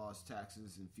laws,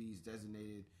 taxes, and fees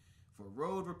designated for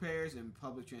road repairs and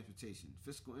public transportation.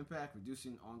 Fiscal impact: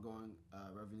 reducing ongoing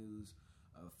revenues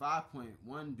of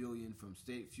 $5.1 billion from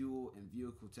state fuel and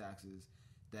vehicle taxes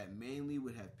that mainly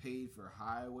would have paid for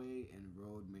highway and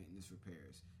road maintenance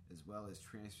repairs, as well as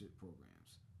transit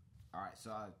programs. All right,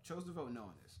 so I chose to vote no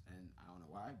on this, and I don't know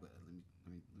why, but let me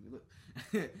look.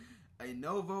 A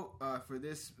no vote for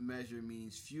this measure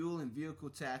means fuel and vehicle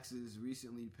taxes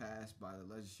recently passed by the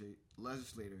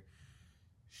legislator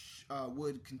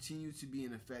would continue to be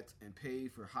in effect and pay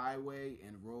for highway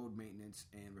and road maintenance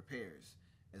and repairs,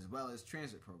 as well as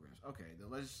transit programs. Okay, the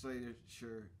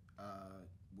legislature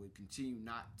would continue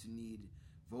not to need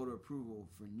voter approval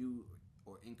for new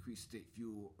or increased state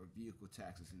fuel or vehicle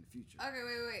taxes in the future. Okay,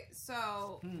 wait.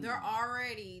 So they're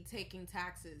already taking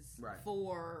taxes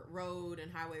for road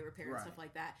and highway repair and stuff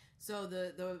like that. So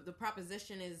the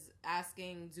proposition is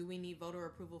asking, do we need voter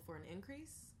approval for an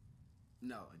increase?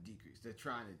 No, a decrease. They're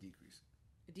trying to decrease.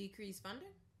 Decrease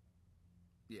funding?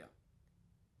 Yeah.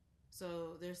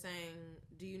 So they're saying,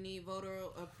 do you need voter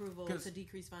approval to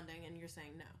decrease funding? And you're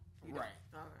saying no. You don't.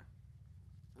 Okay.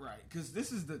 Right, because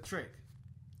this is the trick.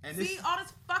 And see, all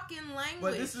this fucking language.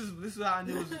 But this is how I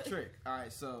knew it was a trick. All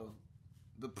right, so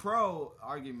the pro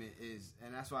argument is,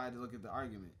 and that's why I had to look at the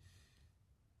argument.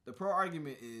 The pro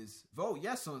argument is vote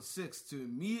yes on 6 to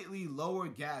immediately lower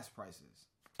gas prices.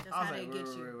 That's how they get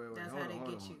you. That's how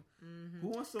they get you. Who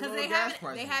wants to lower gas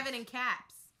prices? They have it in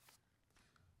caps.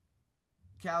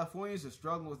 Californians are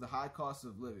struggling with the high cost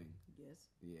of living. Yes.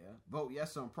 Yeah. Vote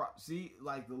yes on see,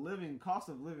 like the cost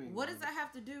of living. What does that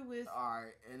have to do with? All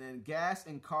right, and then gas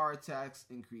and car tax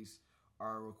increase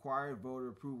are required voter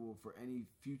approval for any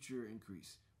future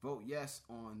increase. Vote yes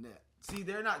on that. See,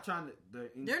 they're not trying to.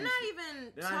 They're not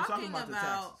even talking about the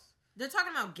taxes. They're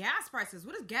talking about gas prices.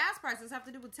 What does gas prices have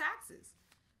to do with taxes?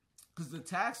 Because the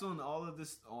tax on all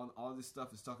this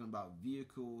stuff is talking about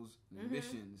vehicles,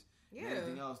 emissions, and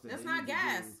everything else that's not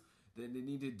gas. That they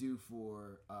need to do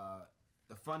for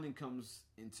the funding comes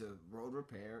into road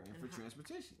repair and for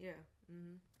transportation. Yeah.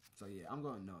 Mm-hmm. So yeah, I'm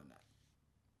going no on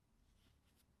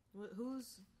that.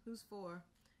 Who's for?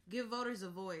 Give voters a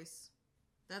voice.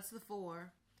 That's the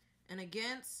for. And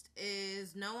against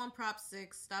is no on Prop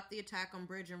 6. Stop the attack on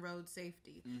bridge and road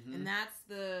safety. Mm-hmm. And that's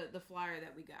the flyer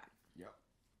that we got. Yep.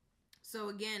 So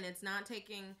again, it's not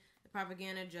taking the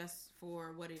propaganda just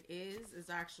for what it is. It's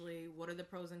actually what are the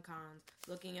pros and cons,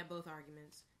 looking at both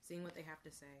arguments, seeing what they have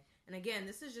to say. And again,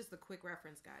 this is just the quick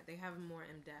reference guide. They have more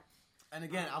in depth. And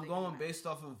again, I'm going based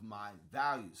off of my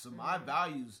values. So my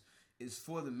values is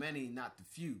for the many, not the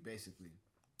few, basically.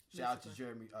 Shout out to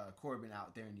Jeremy Corbyn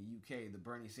out there in the UK, the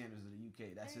Bernie Sanders of the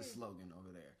UK. That's his slogan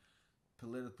over there.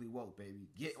 Politically woke, baby.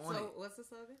 Get on it. So what's the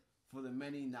slogan? for the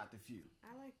many, not the few.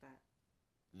 I like that.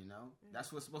 You know,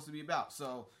 that's what it's supposed to be about.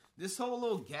 So this whole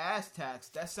little gas tax,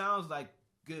 that sounds like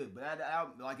good, but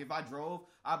like if I drove,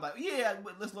 I'd be like, yeah,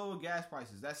 but let's lower gas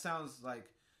prices. That sounds like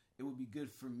it would be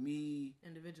good for me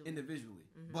individually.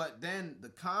 Mm-hmm. But then the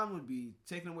con would be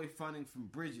taking away funding from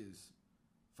bridges,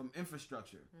 from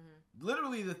infrastructure,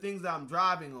 literally the things that I'm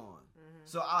driving on.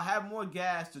 So I'll have more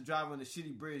gas to drive on a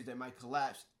shitty bridge that might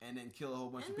collapse and then kill a whole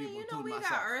bunch of people, including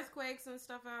myself. We got earthquakes and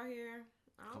stuff out here.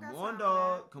 Come on,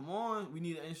 dog. Come on. We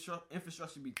need an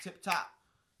infrastructure to be tip top,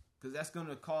 because that's going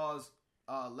to cause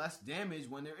less damage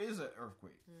when there is an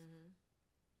earthquake.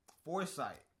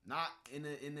 Foresight, not in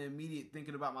the immediate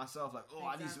thinking about myself like,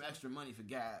 I need some extra money for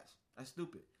gas. That's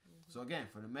stupid. So again,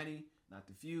 for the many, not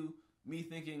the few. Me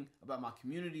thinking about my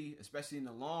community, especially in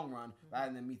the long run,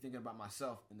 rather than me thinking about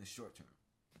myself in the short term.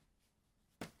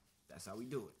 That's how we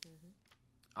do it.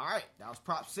 All right, that was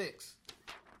prop 6.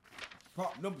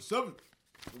 Prop number 7.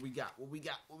 What we got?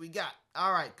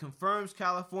 All right, confirms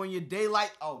California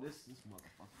daylight. Oh, this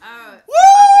motherfucker. Woo!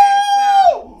 Okay,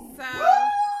 so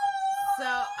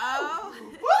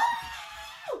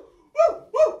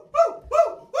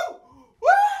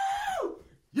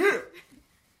yeah.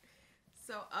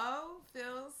 So O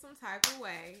feels some type of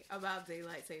way about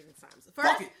daylight savings times.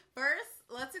 First,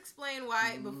 let's explain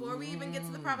why. Before we even get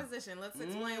to the proposition, let's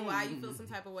explain why you feel some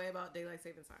type of way about daylight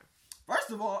savings time.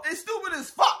 First of all, it's stupid as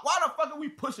fuck. Why the fuck are we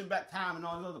pushing back time and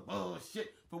all this other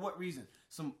bullshit? For what reason?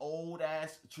 Some old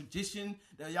ass tradition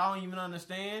that y'all don't even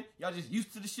understand? Y'all just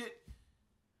used to the shit?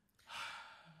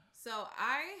 So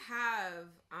I have,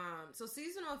 so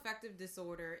seasonal affective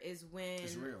disorder is when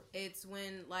it's real. It's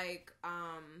when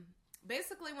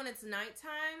basically when it's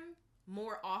nighttime,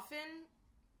 more often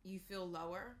you feel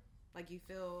lower. Like you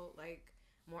feel like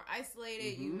more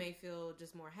isolated. You may feel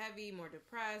just more heavy, more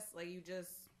depressed. Like you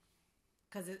just,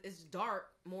 because it's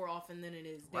dark more often than it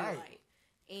is daylight. Right.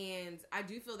 And I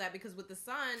do feel that because with the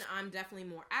sun, I'm definitely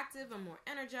more active. I'm more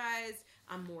energized.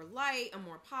 I'm more light. I'm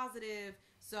more positive.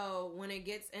 So when it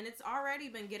gets, and it's already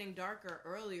been getting darker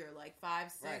earlier, like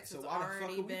 5, 6. Right. So it's why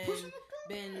already the fuck are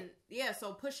we been, yeah.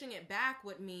 So pushing it back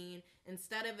would mean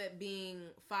instead of it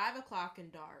being 5 o'clock and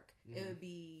dark, it would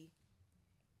be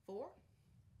 4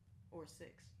 or 6.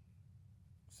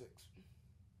 6.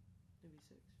 Maybe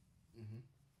 6.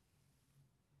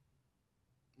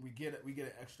 We get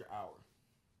an extra hour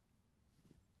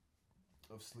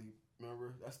of sleep.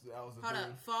 Remember, that was the Hold thing.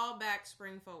 up, fall back,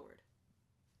 spring forward.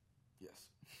 Yes.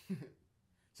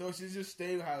 So it should just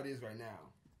stay how it is right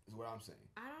now. Is what I'm saying.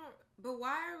 But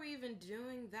why are we even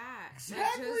doing that?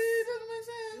 Exactly. It doesn't make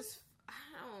sense. I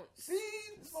don't see.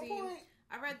 That's my point.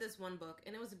 I read this one book,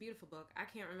 and it was a beautiful book. I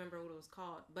can't remember what it was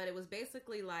called, but it was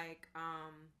basically like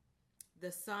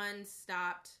the sun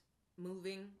stopped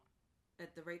moving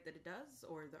at the rate that it does,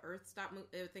 or the earth stopped moving.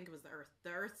 I think it was the earth.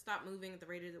 The earth stopped moving at the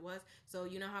rate that it was. So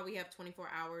you know how we have 24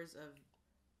 hours of,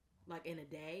 like, in a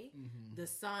day? The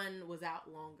sun was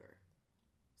out longer.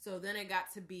 So then it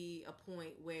got to be a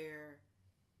point where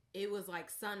it was,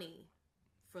 like, sunny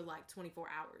for, like, 24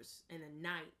 hours and then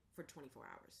night for 24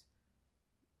 hours.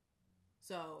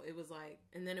 So it was like,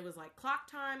 and then it was like clock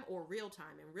time or real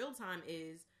time. And real time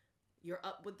is you're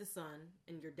up with the sun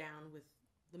and you're down with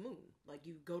the moon. Like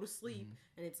you go to sleep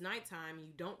and it's nighttime.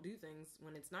 You don't do things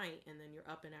when it's night, and then you're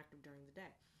up and active during the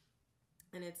day.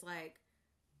 And it's like,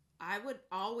 I would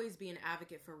always be an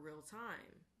advocate for real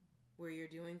time, where you're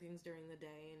doing things during the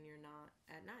day and you're not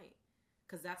at night,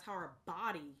 because that's how our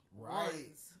body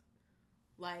runs.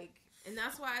 Like, and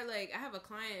that's why, like, I have a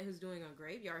client who's doing a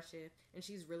graveyard shift, and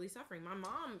she's really suffering. My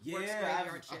mom works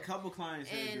graveyard shift. A couple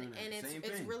clients are doing that. And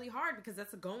it's really hard because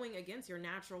that's going against your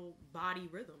natural body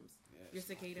rhythms, your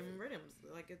circadian rhythms.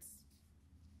 Like, it's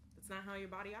not how your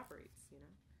body operates, you know?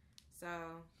 So,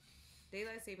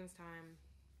 daylight savings time.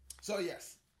 So,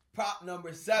 yes, prop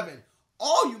number 7.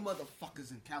 All you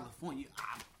motherfuckers in California,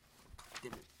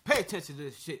 pay attention to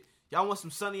this shit. Y'all want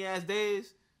some sunny-ass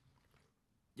days?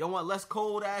 Y'all want less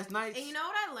cold-ass nights? And you know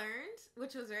what I learned,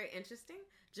 which was very interesting?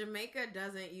 Jamaica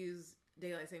doesn't use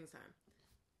daylight savings time.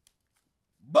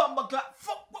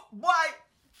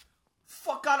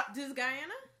 Fuck out. Does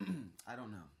Guyana? I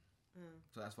don't know.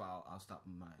 So that's why I'll stop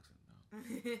with my accent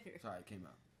now. Sorry, it came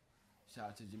out. Shout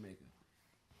out to Jamaica.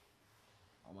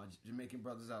 All my Jamaican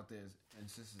brothers out there and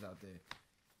sisters out there.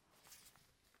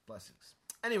 Blessings.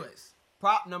 Anyways,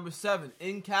 prop number 7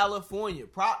 in California.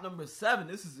 Prop number 7.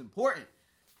 This is important.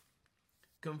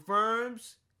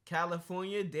 Confirms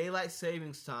California daylight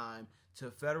savings time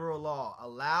to federal law.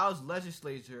 Allows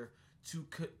legislature to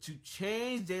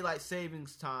change daylight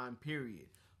savings time, period.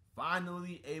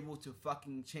 Finally able to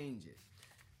fucking change it.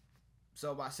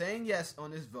 So by saying yes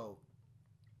on this vote,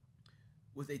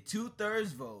 with a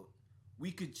 2/3 vote,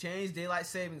 we could change daylight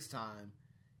savings time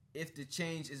if the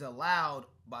change is allowed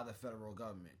by the federal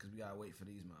government, because we gotta wait for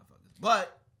these motherfuckers.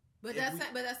 But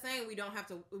that's saying we don't have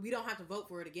to vote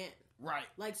for it again. Right.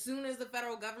 Like, soon as the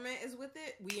federal government is with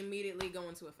it, we immediately go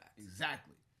into effect.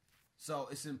 Exactly. So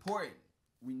it's important.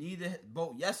 We need to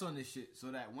vote yes on this shit so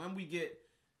that when we get,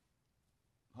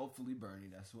 hopefully Bernie,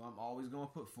 that's who I'm always going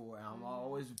to put forward. I'm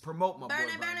always promote my boy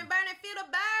Bernie. Burn it, feel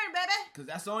the burn, baby. Because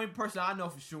that's the only person I know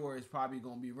for sure is probably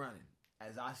going to be running,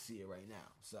 as I see it right now.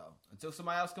 So until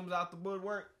somebody else comes out the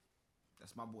woodwork,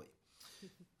 that's my boy.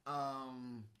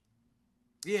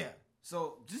 Yeah.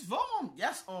 So just vote on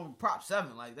yes on Prop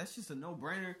 7. Like, that's just a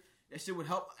no-brainer. That shit would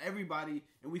help everybody,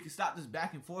 and we can stop this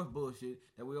back and forth bullshit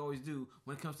that we always do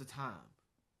when it comes to time.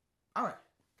 All right.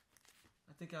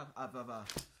 I think I've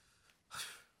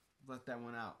let that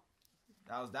one out.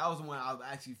 That was the one I've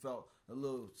actually felt a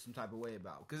little some type of way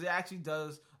about, because it actually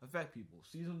does affect people.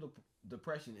 Seasonal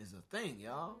depression is a thing,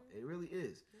 y'all. It really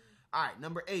is. All right,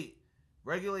 number 8.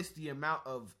 Regulates the amount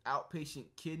of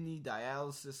outpatient kidney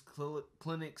dialysis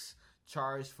clinics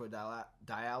charged for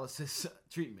dialysis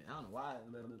treatment. I don't know why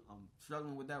I'm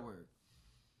struggling with that word.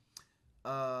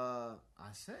 I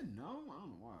said no. I don't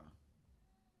know why.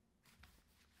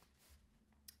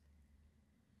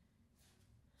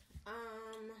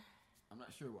 I'm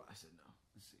not sure why I said no.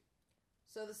 Let's see.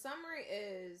 So the summary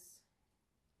is: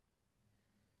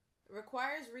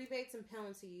 requires rebates and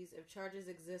penalties if charges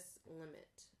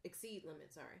exceed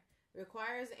limit.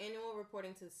 Requires annual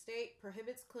reporting to the state.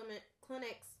 Prohibits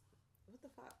clinics. What the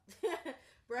fuck?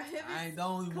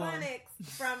 Prohibits clinics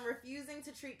from refusing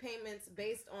to treat payments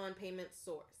based on payment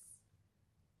source.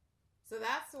 So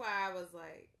that's why I was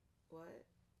like, what?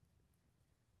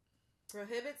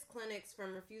 Prohibits clinics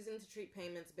from refusing to treat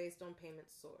payments based on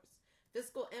payment source.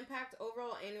 Fiscal impact,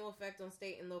 overall annual effect on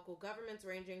state and local governments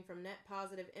ranging from net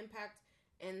positive impact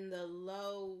in the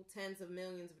low tens of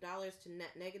millions of dollars to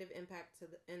net negative impact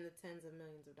in the tens of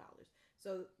millions of dollars.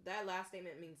 So that last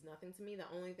statement means nothing to me.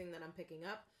 The only thing that I'm picking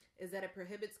up is that it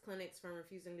prohibits clinics from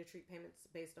refusing to treat payments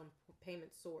based on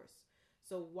payment source.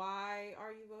 So why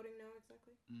are you voting no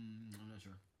exactly? I'm not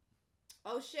sure.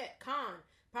 Oh shit, con.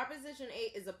 Proposition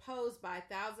 8 is opposed by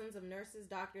thousands of nurses,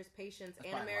 doctors, patients,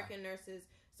 and American Nurses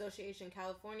Association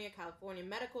California, California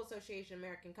Medical Association,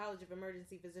 American College of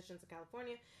Emergency Physicians of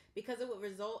California, because it would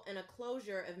result in a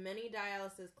closure of many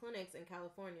dialysis clinics in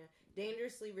California,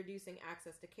 dangerously reducing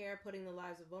access to care, putting the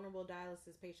lives of vulnerable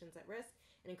dialysis patients at risk,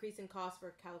 and increasing costs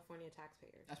for California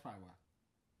taxpayers. That's probably why.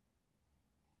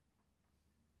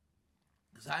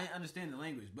 Because I didn't understand the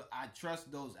language, but I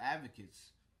trust those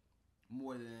advocates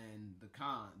more than the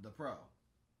pro.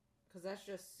 Because that's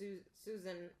just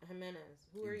Susan Jimenez.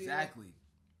 Who are you? Exactly.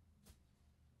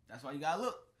 That's why you gotta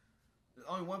look. There's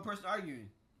only one person arguing.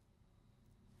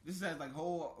 This has like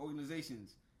whole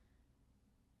organizations.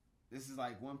 This is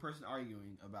like one person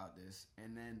arguing about this.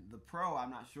 And then the pro,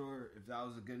 I'm not sure if that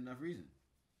was a good enough reason.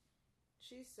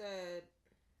 She said...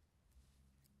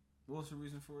 What was the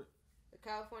reason for it? The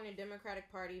California Democratic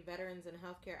Party, veterans and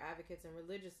healthcare advocates and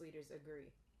religious leaders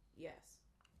agree. Yes.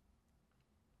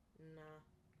 Nah.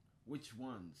 Which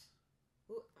ones?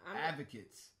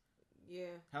 Advocates. Yeah.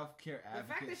 Healthcare advocates.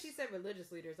 The fact that she said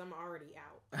religious leaders, I'm already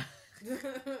out.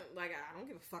 Like, I don't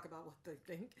give a fuck about what they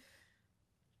think.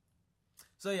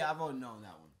 So yeah, I voted no on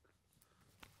that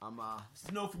one. It's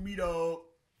a no for me though.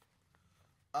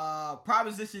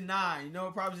 Proposition 9. You know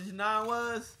what Proposition 9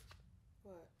 was?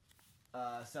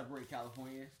 What? Separate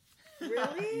California.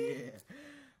 Really? Yeah.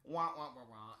 Wah, wah, wah,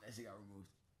 wah. That shit got removed.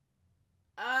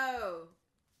 Oh,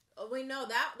 wait, no,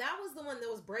 that was the one that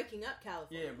was breaking up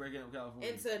California. Yeah, breaking up California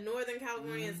into Northern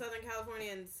California and Southern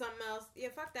California and something else. Yeah,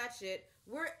 fuck that shit.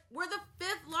 We're the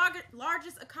 5th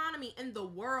largest economy in the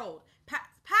world,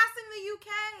 passing the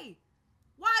UK.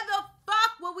 Why the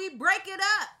fuck would we break it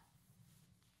up?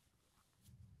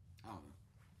 I don't know.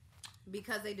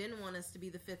 Because they didn't want us to be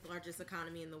the 5th largest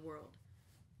economy in the world.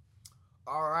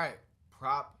 All right,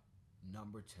 prop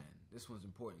number 10. This one's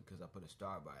important because I put a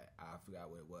star by it. I forgot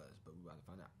what it was, but we're about to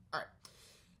find out. All right.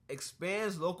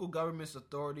 Expands local government's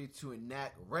authority to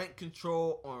enact rent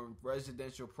control on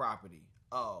residential property.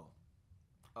 Oh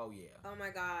yeah. Oh my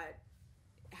God.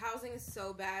 Housing is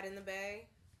so bad in the Bay.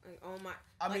 Like, oh my.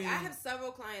 I have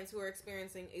several clients who are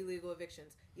experiencing illegal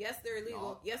evictions. Yes, they're illegal.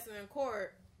 No. Yes, they're in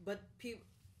court, but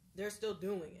they're still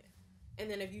doing it.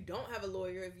 And then if you don't have a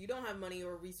lawyer, if you don't have money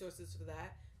or resources for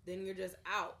that, then you're just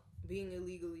out. Being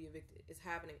illegally evicted is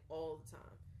happening all the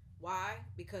time. Why?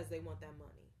 Because they want that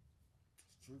money.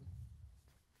 It's true.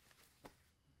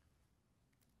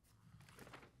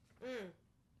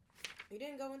 You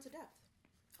didn't go into depth.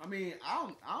 I mean, I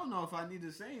don't know if I need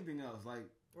to say anything else. Like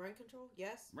Rent control,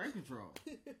 yes. Rent control.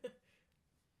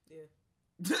 Yeah.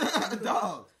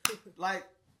 Dog. Like,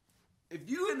 if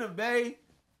you in the Bay,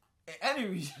 in any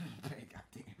region of the Bay,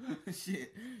 goddamn,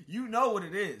 shit, you know what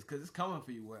it is because it's coming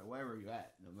for you wherever you're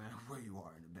at, no matter where you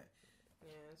are in the Bay.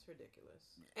 Yeah, it's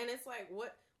ridiculous. And it's like,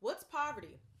 what's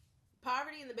poverty?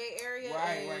 Poverty in the Bay Area is...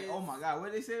 Right. Oh, my God.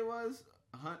 What did they say it was?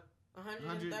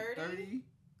 $130,000?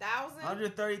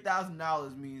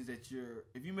 $130,000 means that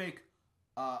if you make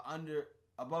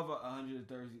above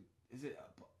 130, is it...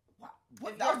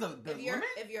 What? That was the limit?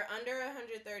 If you're under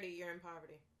 130, you're in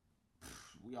poverty.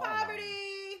 We all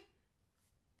Poverty!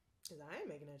 Because I ain't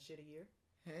making that shit a year.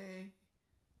 Hey.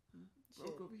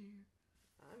 Broke over here.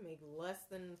 I make less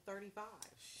than 35.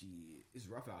 Shit. It's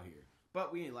rough out here.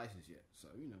 But we ain't licensed yet. So,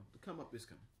 the come up is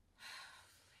coming.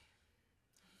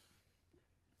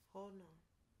 Holding on.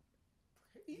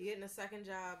 You getting a second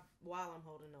job while I'm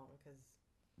holding on, because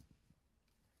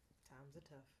times are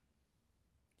tough.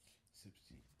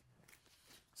 16.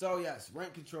 So, yes,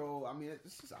 rent control. I mean,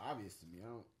 this is obvious to me.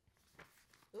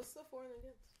 What's the for and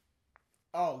against?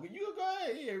 Oh, you go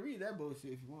ahead. Yeah, read that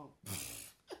bullshit if you want.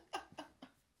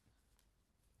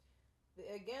 The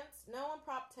against, no on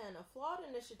Prop 10, a flawed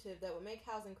initiative that would make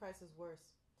housing crisis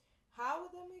worse. How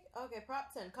would that make... Okay,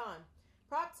 Prop 10, con.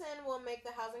 Prop 10 will make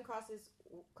the housing crisis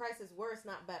worse,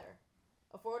 not better.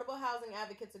 Affordable housing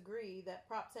advocates agree that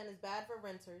Prop 10 is bad for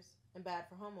renters and bad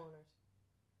for homeowners.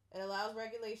 It allows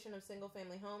regulation of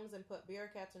single-family homes and put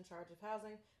bureaucrats in charge of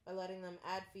housing by letting them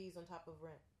add fees on top of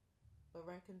rent. But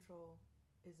rent control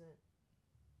isn't.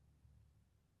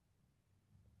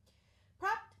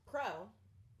 Prop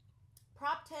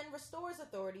 10 restores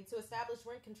authority to establish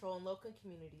rent control in local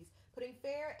communities, putting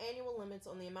fair annual limits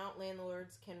on the amount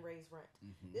landlords can raise rent.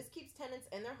 Mm-hmm. This keeps tenants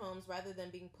in their homes rather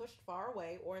than being pushed far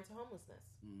away or into homelessness.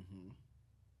 Mm-hmm.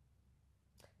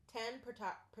 10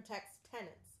 protects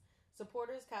tenants.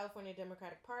 Supporters, California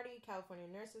Democratic Party, California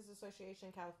Nurses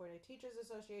Association, California Teachers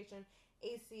Association,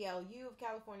 ACLU of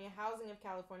California, Housing of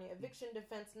California, Eviction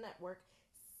Defense Network,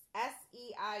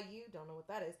 SEIU, don't know what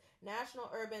that is,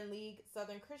 National Urban League,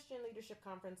 Southern Christian Leadership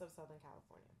Conference of Southern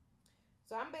California.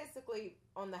 So I'm basically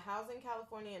on the Housing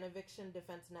California and Eviction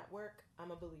Defense Network. I'm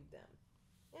going to believe them.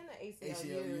 And the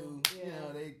ACLU.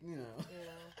 Yeah.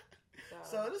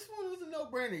 So this one was a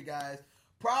no-brainer, guys.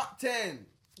 Prop 10.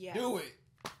 Yes. Do it.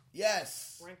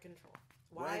 Yes. Rent control.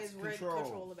 Why is rent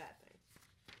control a bad thing?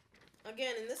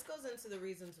 Again, and this goes into the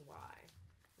reasons why.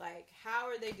 Like, how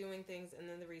are they doing things, and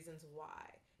then the reasons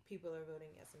why people are voting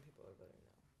yes and people are voting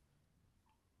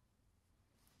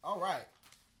no. All right.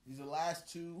 These are the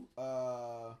last two.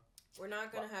 We're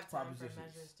not going to have time for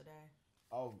measures today.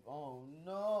 Oh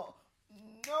no.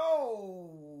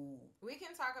 No. We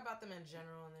can talk about them in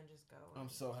general and then just go. I'm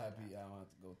so happy I don't have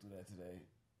to go through that today.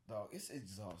 Dog, it's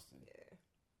exhausting. Yeah.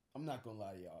 I'm not going to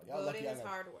lie to y'all. Voting is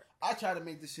hard work. I try to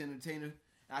make this shit entertaining.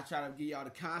 I try to give y'all the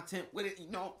content with it,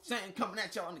 saying, coming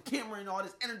at y'all on the camera and all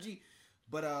this energy.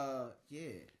 But,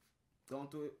 yeah, going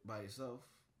through it by yourself,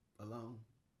 alone,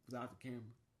 without the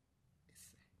camera, it's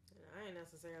sad. I ain't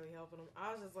necessarily helping them.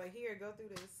 I was just like, here, go through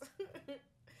this.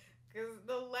 Because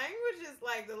the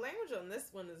language on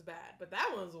this one is bad, but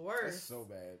that one's worse. It's so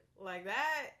bad. Like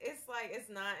that, it's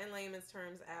not in layman's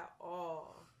terms at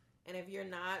all. And if you're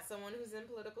not someone who's in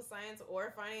political science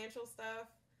or financial stuff,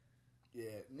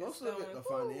 yeah, most of the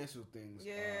financial things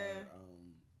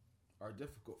are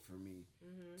difficult for me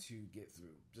to get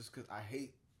through, just because I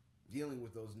hate dealing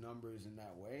with those numbers in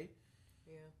that way.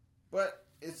 Yeah, but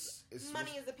it's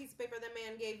money is a piece of paper that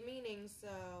man gave meaning.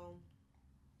 So,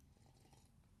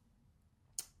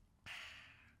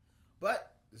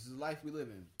 but this is the life we live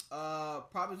in.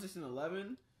 Proposition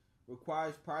 11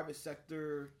 requires private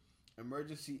sector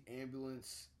emergency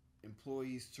ambulance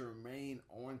employees to remain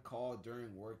on call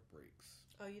during work breaks.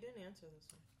 Oh, you didn't answer this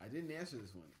one. I didn't answer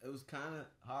this one. It was kind of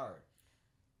hard.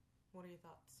 What are your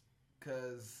thoughts?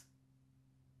 Because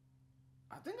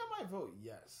I think I might vote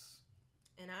yes.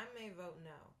 And I may vote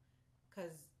no.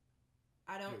 Because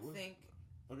I don't think...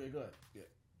 Okay, go ahead.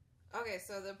 Yeah. Okay,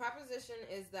 so the proposition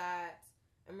is that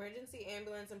emergency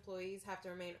ambulance employees have to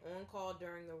remain on call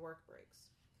during their work breaks.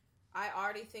 I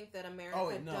already think that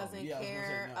America doesn't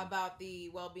care about the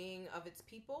well-being of its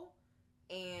people,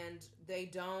 and they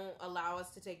don't allow us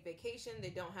to take vacation. They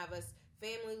don't have us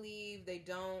family leave. They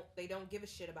don't give a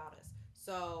shit about us.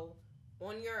 So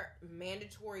on your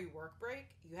mandatory work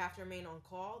break, you have to remain on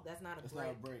call. That's not a break. It's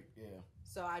not a break, yeah.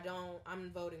 So I'm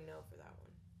voting no for that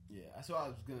one. Yeah, that's what I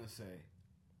was going to say.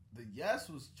 The yes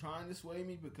was trying to sway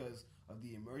me because of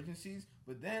the emergencies,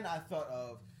 but then I thought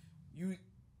of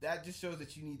that just shows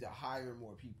that you need to hire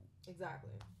more people.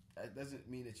 Exactly. That doesn't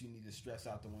mean that you need to stress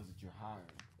out the ones that you're hiring.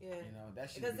 Yeah. You know, that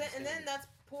should because then that's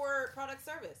poor product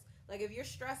service. Like if you're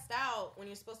stressed out when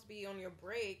you're supposed to be on your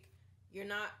break, you're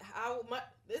not. How much?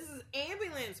 This is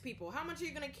ambulance people. How much are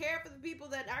you going to care for the people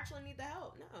that actually need the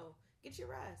help? No, get your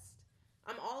rest.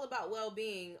 I'm all about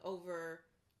well-being over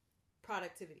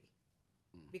productivity.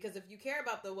 Because if you care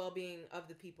about the well-being of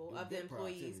the people, of the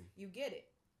employees, you get it.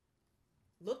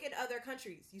 Look at other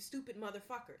countries, you stupid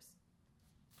motherfuckers.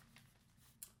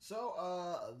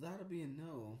 So, that'll be a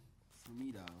no for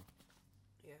me, though.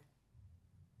 Yeah.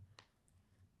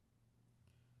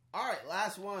 All right,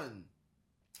 last one.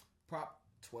 Prop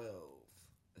 12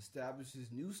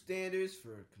 establishes new standards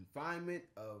for confinement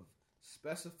of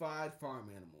specified farm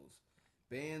animals.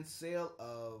 Bans sale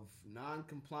of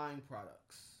non-complying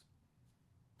products.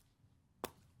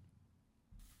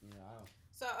 Yeah,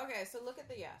 So look at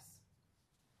the yes.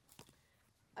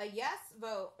 A yes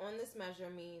vote on this measure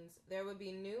means there would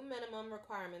be new minimum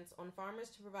requirements on farmers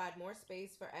to provide more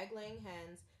space for egg-laying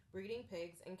hens, breeding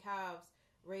pigs, and calves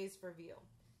raised for veal.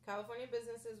 California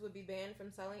businesses would be banned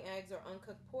from selling eggs or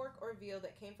uncooked pork or veal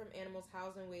that came from animals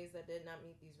housed in ways that did not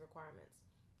meet these requirements.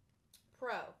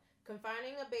 Pro.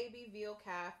 Confining a baby veal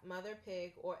calf, mother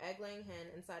pig, or egg-laying hen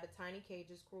inside a tiny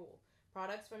cage is cruel.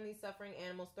 Products from these suffering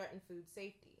animals threaten food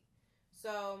safety.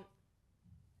 So,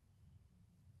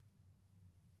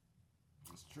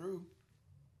 it's true.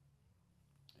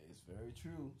 It's very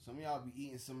true. Some of y'all be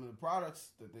eating some of the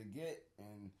products that they get,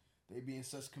 and they be in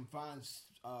such confined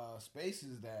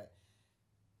spaces that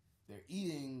they're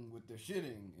eating what they're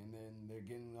shitting, and then they're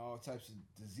getting all types of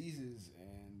diseases,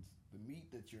 and the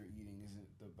meat that you're eating isn't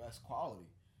the best quality.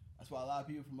 That's why a lot of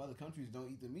people from other countries don't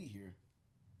eat the meat here.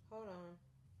 Hold on.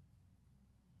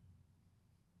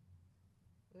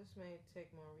 This may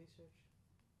take more research.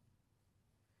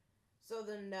 So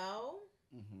the no.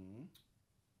 Mm-hmm.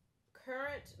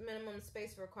 Current minimum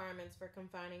space requirements for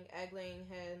confining egg-laying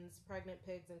hens, pregnant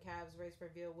pigs, and calves raised for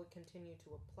veal would continue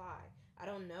to apply. I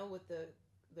don't know what the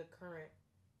current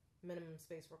minimum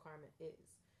space requirement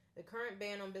is. The current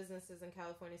ban on businesses in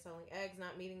California selling eggs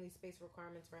not meeting these space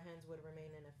requirements for hens would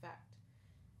remain in effect.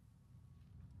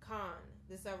 Con.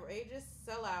 This outrageous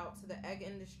sellout to the egg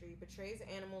industry betrays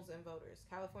animals and voters.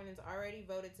 Californians already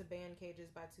voted to ban cages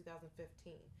by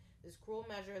 2015. This cruel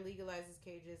measure legalizes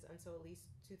cages until at least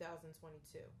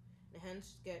 2022. And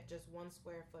hens get just 1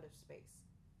 square foot of space.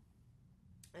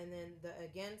 And then the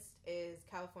against is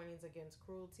Californians against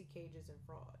cruelty, cages, and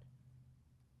fraud.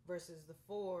 Versus the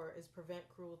for is Prevent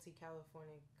Cruelty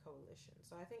California Coalition.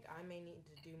 So I think I may need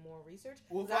to do more research.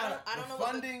 Well, I don't know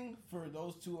funding for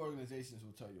those two organizations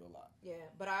will tell you a lot. Yeah,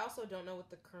 but I also don't know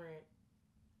what the current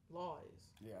law is.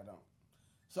 Yeah, I don't.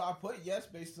 So I put yes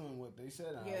based on what they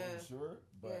said. I wasn't sure,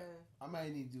 but I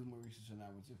might need to do more research on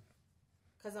that one too.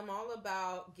 Because I'm all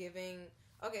about giving...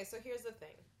 Okay, so here's the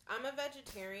thing. I'm a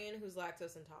vegetarian who's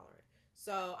lactose intolerant.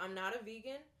 So I'm not a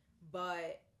vegan,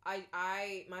 but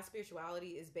my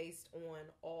spirituality is based on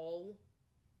all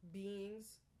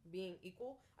beings being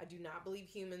equal. I do not believe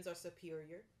humans are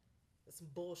superior. That's some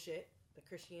bullshit that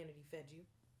Christianity fed you.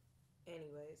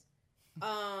 Anyways.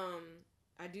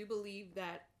 I do believe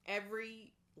that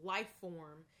every life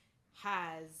form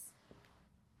has,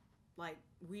 like,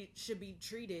 we should be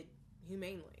treated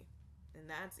humanely. And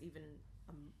that's even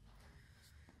a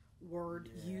word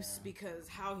use, because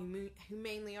how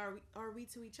humanely are we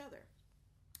to each other?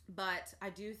 But I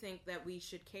do think that we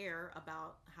should care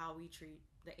about how we treat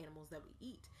the animals that we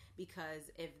eat, because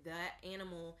if that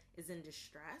animal is in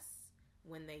distress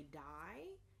when they die,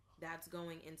 that's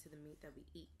going into the meat that we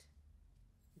eat.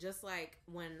 Just like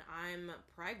when I'm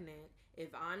pregnant, if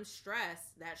I'm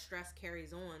stressed, that stress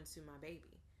carries on to my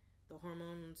baby. The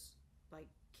hormones, like,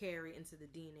 carry into the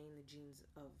DNA and the genes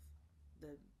of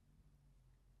the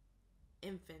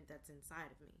infant that's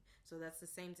inside of me. So that's the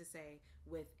same to say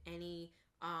with any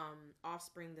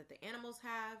offspring that the animals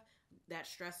have, that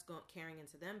stress carrying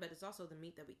into them, but it's also the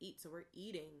meat that we eat. So we're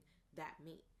eating that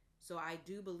meat. So I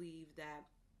do believe that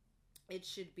it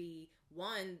should be,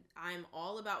 one, I'm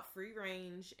all about free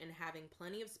range and having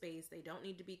plenty of space. They don't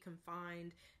need to be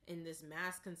confined in this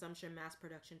mass consumption, mass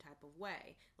production type of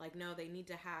way. Like, no, they need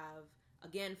to have,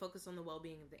 again, focus on the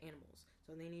well-being of the animals.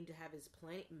 So they need to have as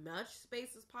much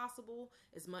space as possible,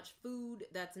 as much food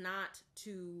that's not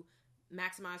to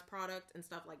maximize product and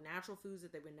stuff, like natural foods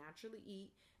that they would naturally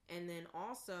eat. And then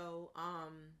also,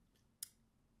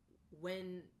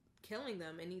 when killing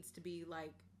them, it needs to be,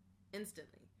 like,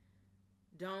 instantly.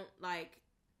 Don't, like,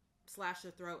 slash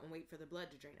their throat and wait for the blood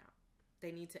to drain out.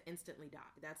 They need to instantly die.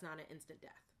 That's not an instant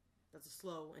death. That's a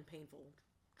slow and painful,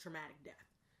 traumatic death.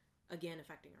 again,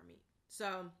 affecting our meat.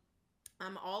 So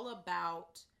I'm all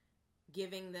about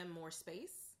giving them more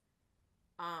space,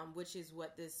 which is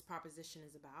what this proposition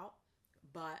is about.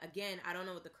 But again, I don't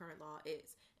know what the current law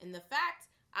is. And the fact,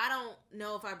 I don't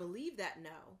know if I believe that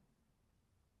no,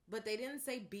 but they didn't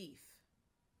say beef.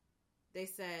 They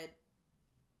said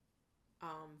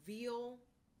veal,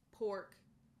 pork,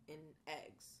 and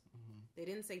eggs. Mm-hmm. They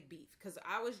didn't say beef. Because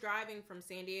I was driving from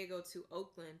San Diego to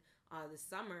Oakland this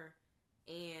summer,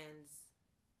 and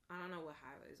I don't know what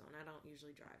highway it's on. I don't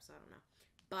usually drive, so I don't know.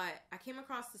 But I came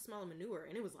across the smell of manure,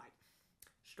 and it was like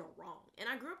strong. And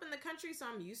I grew up in the country, so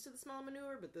I'm used to the smell of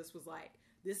manure, but this was like,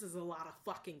 this is a lot of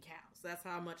fucking cows. That's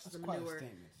how much the manure.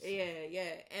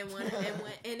 Yeah.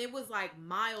 And it was like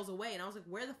miles away, and I was like,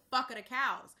 where the fuck are the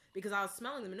cows? Because I was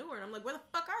smelling the manure, and I'm like, where the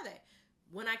fuck are they?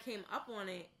 When I came up on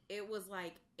it, it was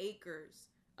like acres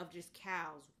of just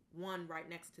cows, one right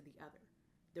next to the other.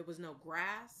 There was no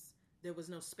grass. There was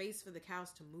no space for the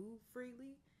cows to move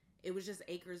freely. It was just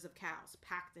acres of cows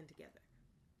packed in together.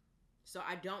 So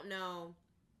I don't know.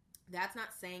 That's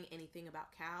not saying anything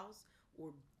about cows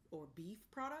or beef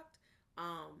product.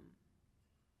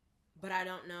 But I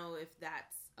don't know if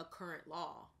that's a current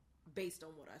law based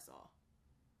on what I saw.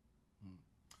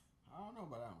 I don't know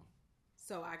about that one.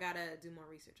 So I gotta do more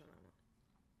research on that one.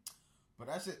 But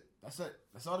that's it.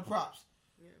 That's all the props.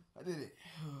 Yeah. I did it.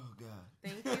 Oh, God.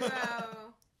 Thank you,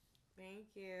 O. Thank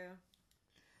you.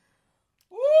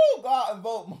 Woo! God and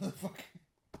vote, motherfucker.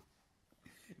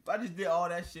 If I just did all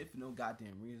that shit for no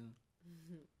goddamn reason.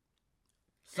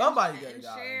 Somebody got to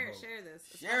share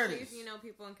this. Share Especially this. if you know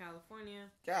people in California.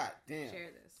 God damn.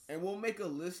 Share this. And we'll make a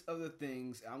list of the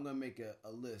things. I'm going to make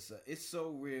a list. It's So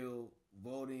Real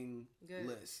voting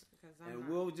list. And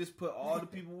we'll just put all the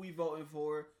people we voting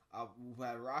for. We'll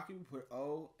have Rocky, we'll put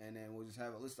O, and then we'll just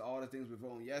have a list of all the things we're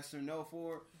voting yes or no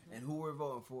for, and who we're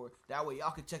voting for. That way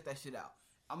y'all can check that shit out.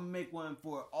 I'm going to make one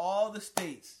for all the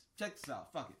states. Check this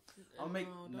out. Fuck it. I'll make...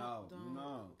 No.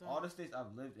 All the states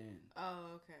I've lived in.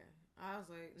 Oh, okay. I was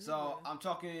like... So, I'm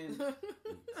talking... fuck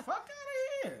out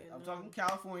of here. I'm talking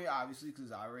California, obviously,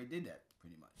 because I already did that,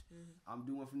 pretty much. Mm-hmm. I'm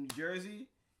doing one from New Jersey,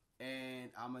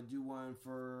 and I'm going to do one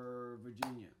for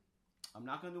Virginia. I'm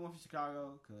not going to do one for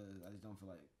Chicago, because I just don't feel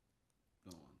like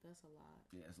going. That's a lot.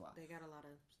 Yeah, it's a lot. They got a lot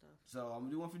of stuff. So, I'm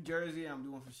going to do one for Jersey, and I'm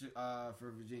doing one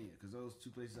for Virginia, because those two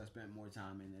places I spent more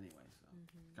time in anyway. So,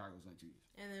 Chicago's only 2 years.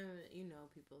 And then, you know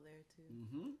people there, too.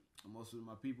 Mm-hmm. And most of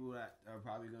my people that are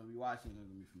probably going to be watching are going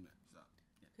to be from there. So,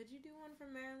 yeah. Could you do one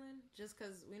from Maryland? Just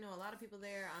because we know a lot of people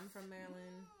there. I'm from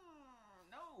Maryland.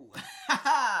 No.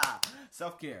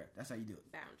 Self-care. That's how you do it.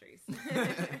 Boundaries.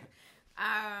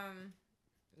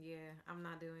 Yeah, I'm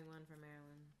not doing one for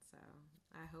Maryland. So,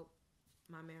 I hope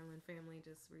my Maryland family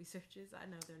just researches. I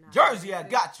know they're not. Jersey, I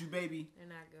got you, baby. They're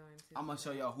not going to. I'm going to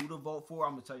tell y'all who to vote for.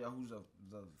 I'm going to tell y'all who's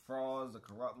the frauds, the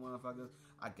corrupt motherfuckers.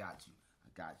 I got you.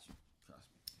 Trust me.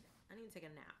 I need to take a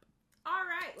nap. All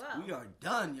right, well. We are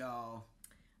done, y'all.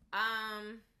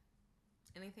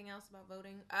 Anything else about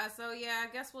voting? So yeah,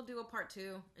 I guess we'll do a part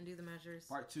 2 and do the measures.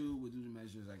 Part 2, we'll do the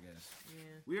measures, I guess. Yeah.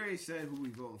 We already said who we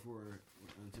voting for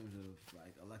in terms of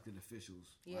like elected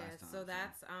officials. Yeah. Last time, so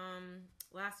that's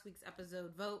last week's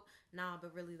episode. Vote. Nah,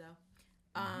 but really though.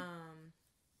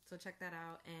 So check that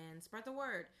out and spread the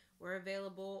word. We're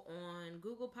available on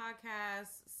Google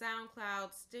Podcasts,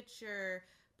 SoundCloud, Stitcher,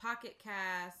 Pocket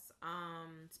Casts,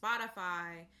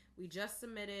 Spotify. We just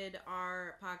submitted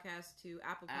our podcast to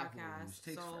Apple Podcasts. Which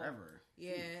takes forever.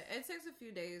 Yeah, it takes a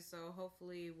few days, so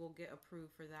hopefully we'll get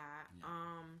approved for that.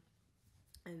 Yeah.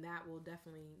 And that will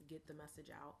definitely get the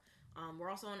message out. We're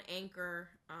also on Anchor,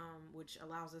 which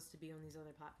allows us to be on these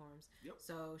other platforms. Yep.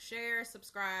 So share,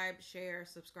 subscribe.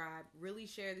 Really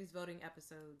share these voting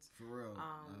episodes. For real.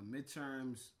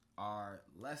 Midterms are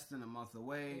less than a month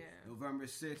away. Yeah. November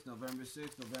 6th.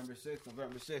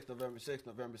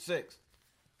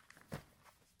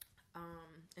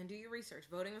 And do your research.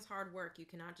 Voting is hard work. You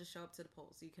cannot just show up to the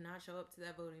polls. You cannot show up to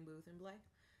that voting booth and be like,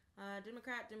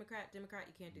 Democrat. You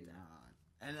can't do that. Nah.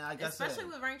 And like especially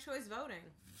with ranked choice voting.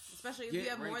 Especially if you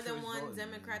have more than one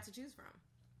Democrat to choose from.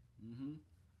 Mm-hmm.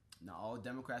 Not all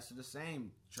Democrats are the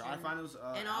same. Try to find those.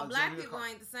 And all black people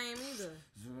ain't the same either.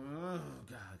 Oh,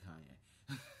 God,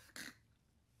 Kanye.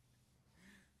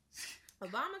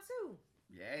 Obama too.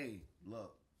 Yay!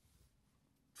 Look.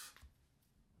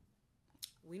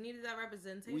 We needed that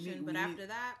representation, but after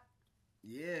that...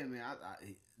 Yeah, man.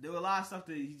 I there were a lot of stuff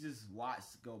that he just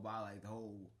watched go by, like the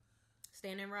whole...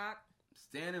 Standing Rock.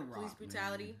 Police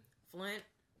brutality. Man. Flint.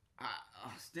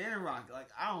 Standing Rock, like,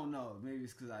 I don't know. Maybe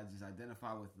it's because I just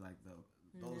identify with, like,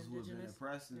 those who have been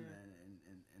oppressed and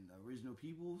the original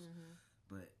peoples. Mm-hmm.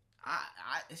 But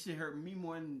It shit hurt me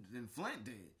more than Flint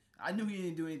did. I knew he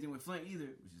didn't do anything with Flint either,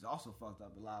 which is also fucked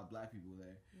up. A lot of black people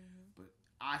there, but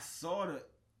I saw that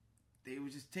they were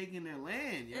just taking their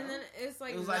land, yo. And then it was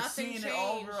nothing like seeing changed. it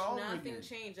over Nothing again.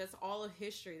 changed. That's all of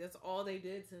history. That's all they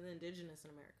did to the indigenous in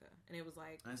America. And it was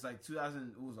like... And it's like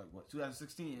 2000, it was like, what,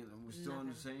 2016, and we're still on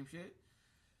the same shit?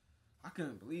 I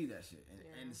couldn't believe that shit.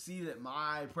 And see that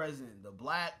my president, the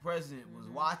black president, was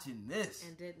watching this.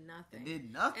 And did nothing.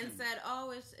 And said,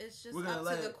 oh, it's just up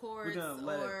to the courts. We're going to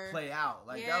let it play out.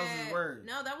 Like, that was his word.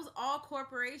 No, that was all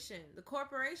corporation. The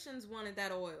corporations wanted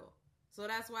that oil. So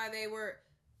that's why they were...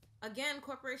 Again,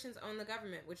 corporations own the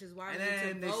government, which is why we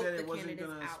need to vote the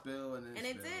candidates out. Spill and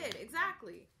it did,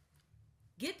 exactly.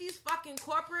 Get these fucking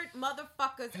corporate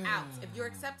motherfuckers out. If you're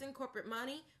accepting corporate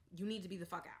money, you need to be the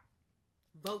fuck out.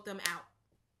 Vote them out.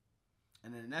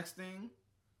 And then the next thing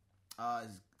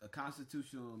is a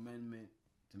constitutional amendment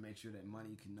to make sure that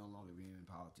money can no longer be in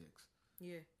politics.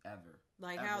 Yeah. Ever.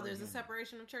 Like Ever how there's again. a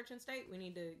separation of church and state, we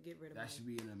need to get rid of that. money. Should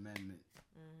be an amendment.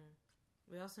 Mm-hmm.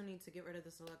 We also need to get rid of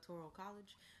this electoral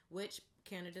college, which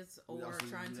candidates are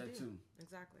trying to do. Too.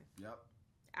 Exactly. Yep.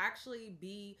 Actually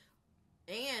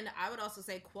and I would also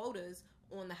say quotas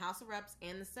on the House of Reps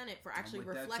and the Senate for actually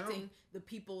reflecting the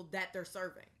people that they're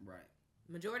serving. Right.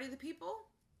 Majority of the people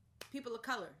of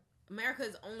color. America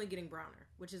is only getting browner,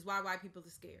 which is why white people are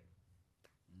scared.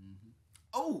 Mm-hmm.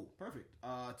 Oh, perfect.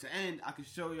 To end, I can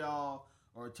show y'all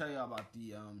or tell y'all about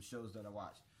the shows that I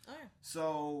watch. Oh, yeah.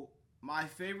 So... my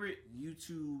favorite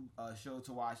YouTube show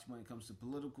to watch when it comes to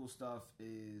political stuff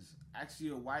is actually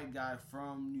a white guy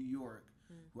from New York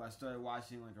who I started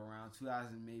watching like around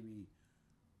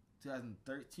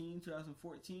 2013,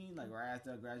 2014, like right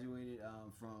after I graduated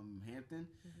from Hampton.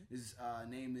 Mm-hmm. His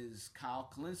name is Kyle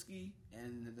Kalinske,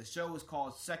 and the show is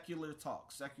called Secular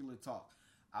Talk. Secular Talk.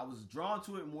 I was drawn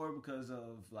to it more because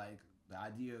of like the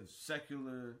idea of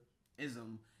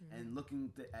secularism and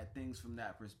looking at things from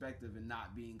that perspective and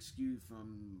not being skewed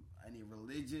from any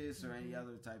religious or any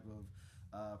other type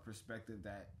of perspective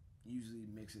that usually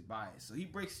makes it biased. So he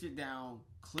breaks shit down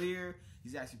clear.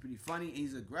 He's actually pretty funny and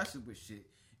he's aggressive with shit.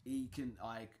 He can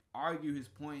like argue his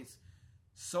points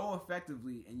so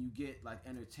effectively and you get like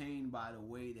entertained by the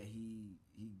way that he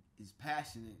is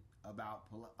passionate about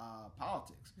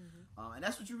politics. And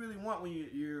that's what you really want when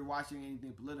you're watching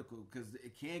anything political, because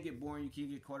it can get boring. You can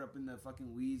get caught up in the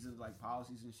fucking weeds of like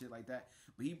policies and shit like that.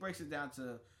 But he breaks it down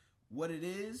to what it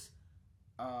is,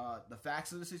 the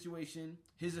facts of the situation,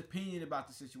 his opinion about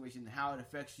the situation, and how it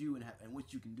affects you and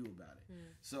what you can do about it.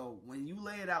 So when you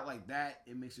lay it out like that,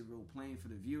 it makes it real plain for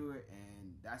the viewer,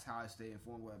 and that's how I stay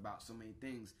informed about so many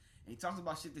things. And he talks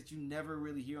about shit that you never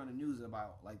really hear on the news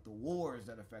about, like the wars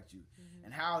that affect you,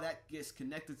 and how that gets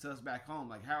connected to us back home.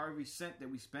 Like how every cent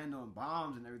that we spend on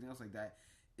bombs and everything else like that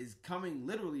is coming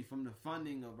literally from the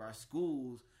funding of our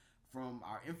schools, from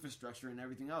our infrastructure and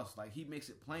everything else. Like he makes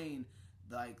it plain,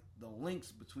 like the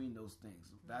links between those things.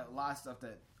 That a lot of stuff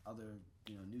that other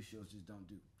news shows just don't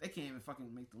do. They can't even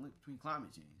fucking make the link between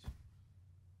climate change. So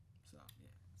yeah.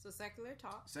 So Secular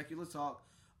Talk. Secular Talk.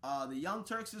 The Young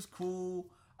Turks is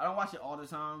cool. I don't watch it all the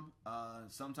time.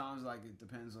 Sometimes like it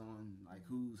depends on like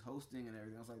who's hosting and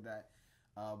everything else like that.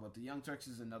 But the Young Turks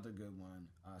is another good one.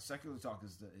 Secular Talk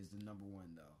is the number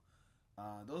one though.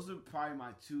 Those are probably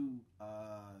my two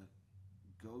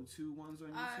go-to ones on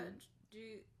YouTube.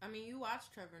 You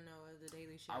watch Trevor Noah, The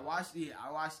Daily Show? I watched,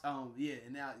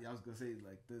 and now I was gonna say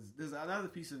like there's another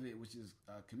piece of it which is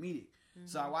comedic.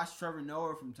 So I watch Trevor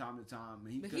Noah from time to time,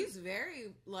 and he's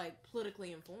very like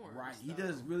politically informed. Right, so. He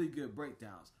does really good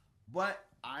breakdowns. But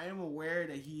I am aware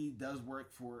that he does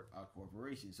work for a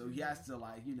corporation, so he has to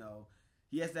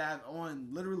he has to have on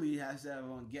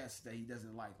guests that he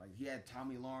doesn't like. Like he had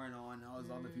Tommy Lauren on, and all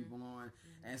those other people on,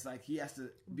 and it's like he has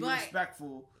to be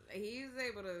respectful. He's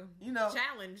able to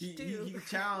challenge too. He can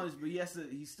challenge, but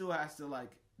he still has to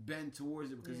like bend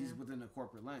towards it because he's within a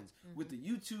corporate lens. With the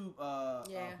YouTube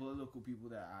political people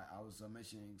that I was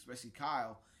mentioning, especially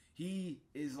Kyle, he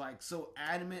is like so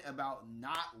adamant about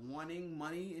not wanting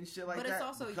money and shit like that. But it's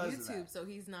also YouTube, so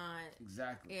he's not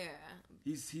exactly. Yeah,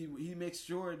 he makes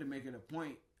sure to make it a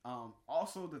point.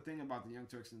 Also, the thing about the Young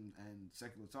Turks and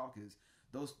Secular Talk is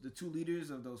the two leaders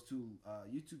of those two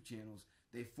YouTube channels.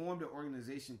 They formed an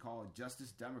organization called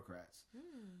Justice Democrats,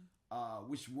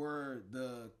 which were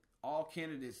all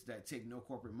candidates that take no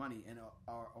corporate money, and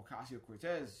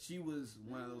Ocasio-Cortez, she was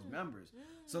one of those members.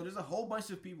 So there's a whole bunch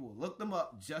of people. Look them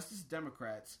up, Justice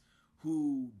Democrats,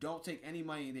 who don't take any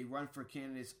money. They run for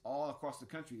candidates all across the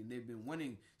country, and they've been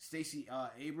winning. Stacey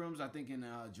Abrams, I think in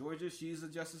Georgia, she's a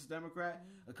Justice Democrat.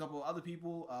 A couple of other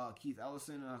people, Keith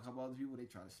Ellison and a couple other people, they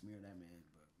try to smear that man,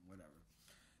 but whatever.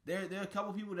 There are a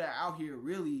couple people that are out here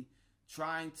really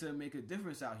trying to make a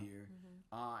difference out here,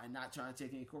 and not trying to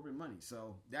take any corporate money.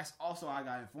 So that's also how I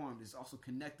got informed. It's also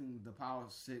connecting the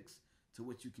politics to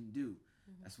what you can do.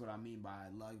 That's what I mean by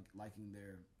liking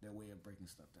their way of breaking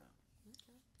stuff down.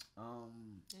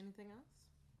 Okay. Anything else?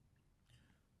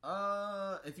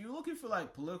 If you're looking for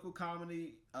like political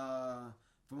comedy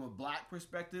from a black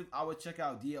perspective, I would check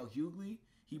out D.L. Hughley.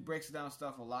 He breaks down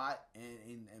stuff a lot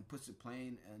and puts it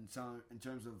plain in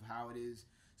terms of how it is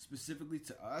specifically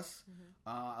to us.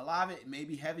 A lot of it may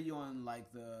be heavy on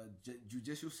like the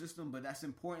judicial system, but that's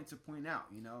important to point out.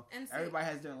 And everybody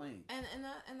has their lane.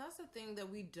 And that's the thing that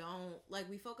we don't like.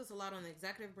 We focus a lot on the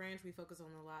executive branch. We focus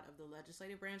on a lot of the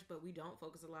legislative branch, but we don't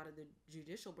focus a lot of the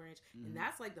judicial branch. And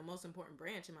that's like the most important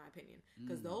branch in my opinion,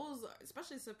 because those,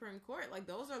 especially Supreme Court, like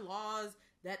those are laws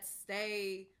that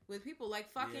stay with people,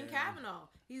 like fucking Kavanaugh.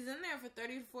 He's in there for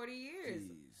 30 to 40 years.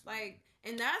 Jeez. Like,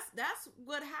 and that's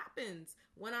what happens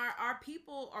when our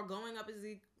people are going up as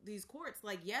these courts.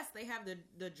 Like, yes, they have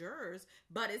the jurors,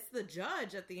 but it's the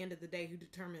judge at the end of the day who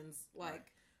determines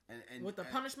like what the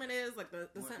punishment is, like the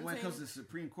sentencing. When it comes to the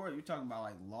Supreme Court, you're talking about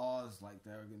like laws like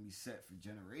that are going to be set for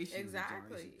generations.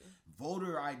 Exactly.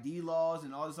 Voter ID laws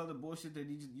and all this other bullshit that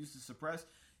he used to suppress.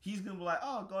 He's going to be like,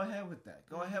 oh, go ahead with that.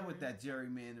 Go ahead with that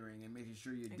gerrymandering and making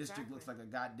sure your district looks like a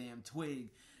goddamn twig,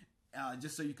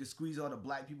 just so you can squeeze all the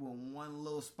black people in one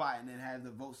little spot and then have the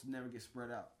votes never get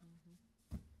spread out.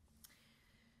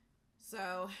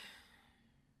 So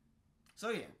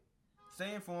yeah,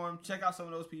 stay informed. Check out some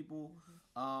of those people.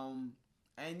 And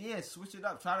yeah, switch it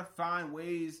up. Try to find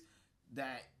ways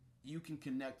that you can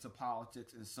connect to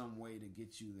politics in some way to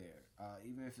get you there.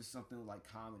 Even if it's something like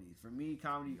comedy. For me,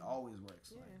 comedy always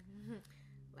works. Yeah. Like,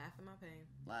 laughing my pain.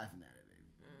 Laughing at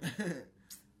it, baby.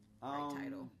 Right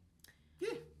title.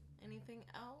 Yeah. Anything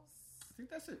else? I think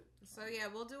that's it. So yeah,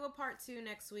 we'll do a part 2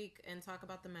 next week and talk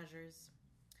about the measures.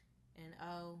 And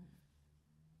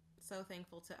so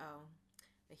thankful to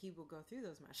that he will go through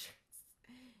those measures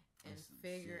and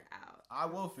figure out. I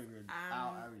will figure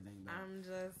out everything, though. I'm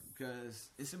just because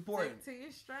it's important. Stick to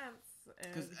your strengths,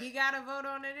 and he got to vote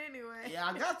on it anyway. Yeah,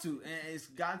 I got to, and it's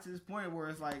gotten to this point where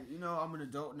it's like, I'm an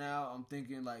adult now. I'm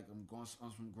thinking like I'm going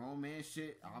on some grown man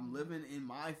shit. I'm living in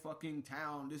my fucking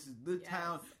town. This is the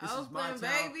town. This Oakland, is my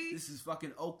town. Baby. This is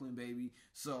fucking Oakland, baby.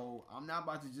 So I'm not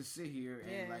about to just sit here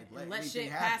and let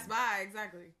shit happen. pass by.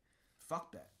 Exactly.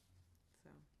 Fuck that.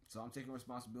 So I'm taking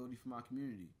responsibility for my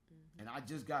community. And I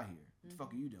just got here. What the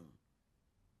fuck are you doing?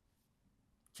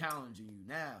 Challenging you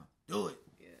now. Do it.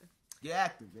 Yeah. Get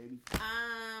active, baby.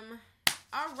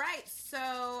 All right.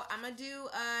 So I'm gonna do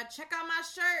check out my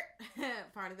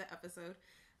shirt part of the episode.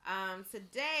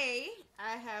 Today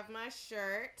I have my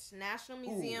shirt, National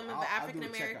Museum of African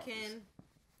American.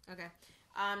 Okay.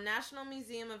 National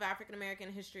Museum of African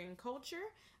American History and Culture,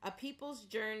 A People's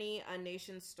Journey, A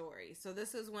Nation's Story. So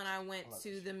this is when I went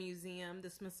to the museum, the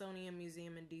Smithsonian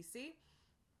Museum in D.C.,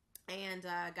 and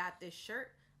got this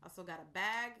shirt. Also got a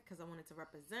bag because I wanted to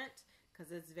represent,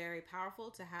 because it's very powerful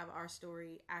to have our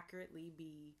story accurately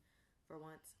be, for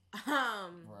once,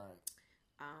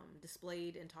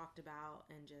 displayed and talked about,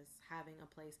 and just having a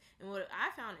place. And what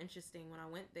I found interesting when I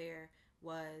went there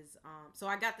was, so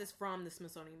I got this from the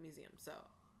Smithsonian Museum, so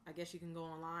I guess you can go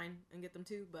online and get them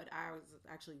too, but I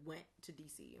actually went to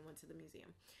DC and went to the museum.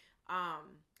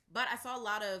 But I saw a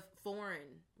lot of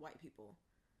foreign white people,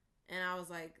 and I was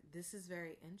like, this is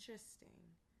very interesting.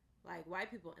 Like, white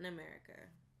people in America,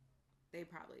 they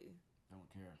probably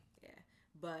don't care. Yeah.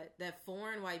 But that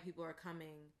foreign white people are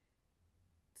coming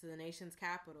to the nation's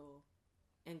capital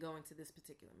and going to this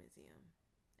particular museum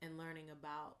and learning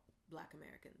about Black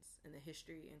Americans and the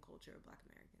history and culture of Black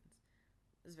Americans.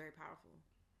 It's very powerful,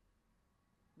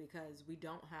 because we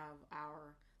don't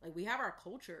have we have our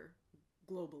culture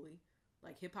globally.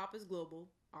 Like, hip hop is global.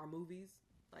 Our movies,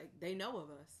 like, they know of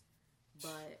us.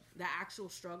 But the actual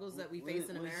struggles that we face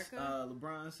in America.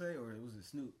 LeBron say, or was it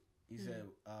Snoop? He said,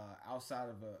 outside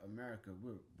of America,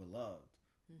 we're beloved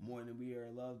more than we are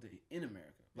loved in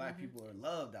America. Black people are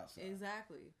loved outside.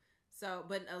 Exactly. So,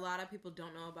 but a lot of people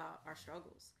don't know about our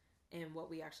struggles and what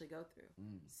we actually go through.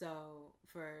 So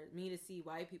for me to see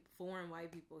foreign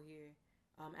white people here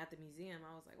at the museum,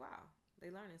 I was like, wow, they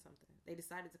learning something. They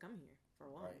decided to come here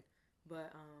for one. Right.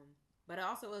 But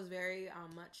also it was very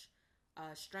much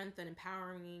strength and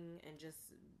empowering, and just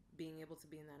being able to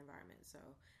be in that environment. So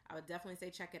I would definitely say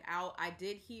check it out. I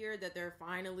did hear that they're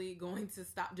finally going to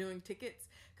stop doing tickets,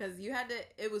 because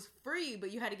it was free,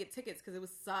 but you had to get tickets because it was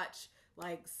such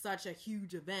like such a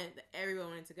huge event that everyone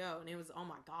wanted to go, and it was, oh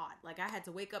my god, like I had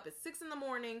to wake up at 6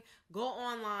 a.m, go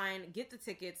online, get the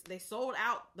tickets. They sold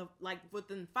out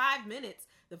within 5 minutes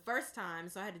the first time,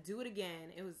 so I had to do it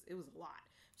again. It was a lot.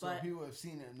 So but people have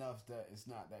seen it enough that it's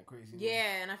not that crazy.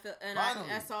 Yeah, and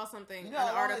I saw something, You know an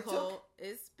how long it article.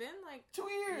 It's been like 2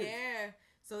 years. Yeah.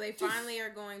 So they finally are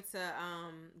going to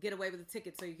get away with the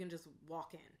ticket, so you can just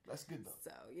walk in. That's good though.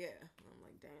 So yeah, I'm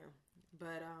like, damn.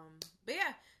 But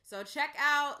yeah. So check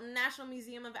out National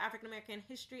Museum of African American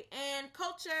History and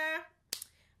Culture.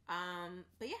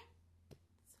 But yeah,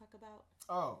 let's talk about.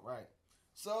 Oh right.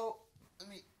 So let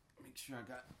me make sure I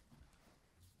got.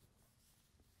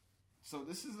 So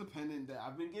this is a pendant that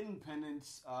I've been getting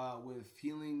pendants with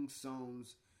healing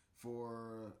stones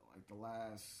for like the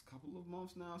last couple of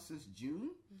months now, since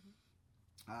June.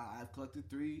 I've collected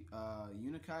 3: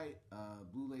 Unakite,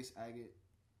 Blue Lace Agate,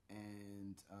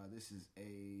 and this is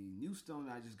a new stone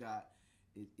that I just got.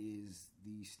 It is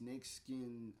the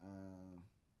snakeskin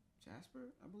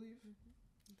jasper, I believe. I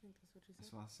think that's what you said.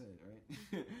 That's what I said,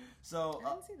 right? So I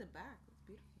didn't see the back. It's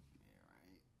beautiful. Yeah,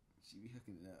 right. She be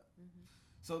hooking it up.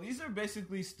 So these are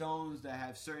basically stones that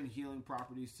have certain healing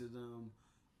properties to them.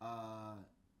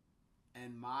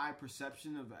 And my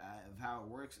perception of how it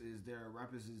works is there are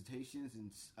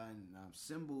representations and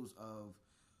symbols of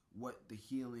what the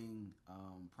healing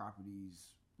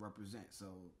properties represent.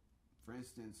 So, for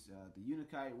instance, the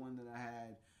Unakite one that I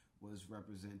had was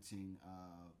representing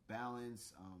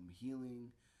balance,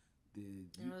 healing.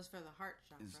 It was for the heart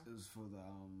chakra. It was for the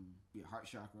heart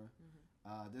chakra.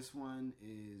 This one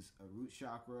is a root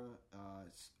chakra.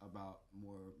 It's about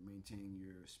more maintaining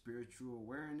your spiritual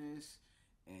awareness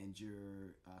and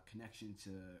your connection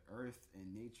to earth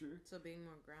and nature. So being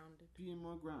more grounded.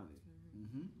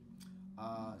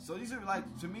 So these are like,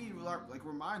 to me, like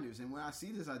reminders. And when I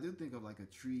see this, I do think of like a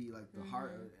tree, like the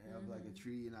heart of like a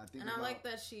tree. And I think, I like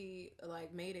that she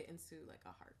like made it into like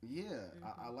a heart. Yeah,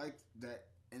 I like that.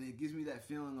 And it gives me that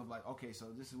feeling of like, okay,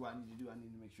 so this is what I need to do. I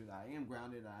need to make sure that I am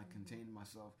grounded. I contain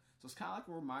myself. So it's kind of like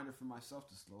a reminder for myself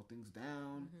to slow things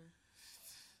down.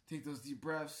 Take those deep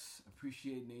breaths,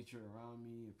 appreciate nature around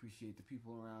me, appreciate the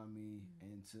people around me,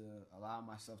 and to allow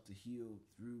myself to heal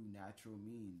through natural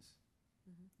means.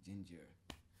 Ginger.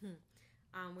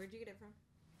 Where'd you get it from?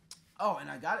 Oh, and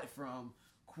I got it from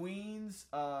Queens.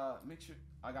 Make sure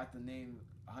I got the name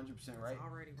 100% right. It's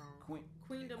already wrong.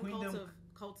 Queendom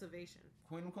Cultivation.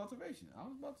 Queendom Cultivation. I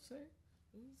was about to say.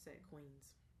 You said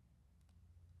Queens.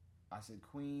 I said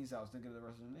Queens. I was thinking of the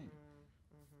rest of the name.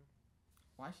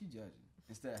 Why is she judging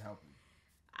instead of helping?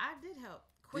 I did help.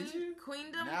 Did you?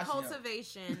 Queendom Now she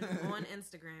Cultivation on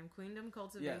Instagram. Queendom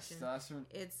Cultivation. Yes, that's her.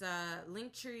 It's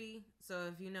Linktree. So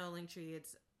if you know Linktree,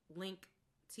 it's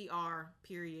link.tr.ee.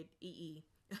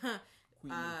 /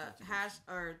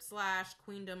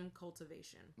 Queendom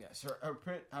Cultivation. Yes,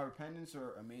 her pendants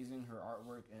are amazing. Her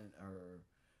artwork and her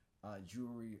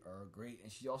jewelry are great,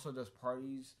 and she also does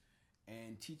parties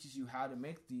and teaches you how to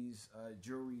make these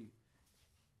jewelry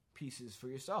pieces for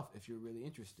yourself if you're really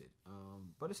interested.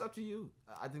 But it's up to you.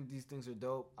 I think these things are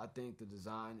dope. I think the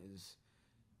design is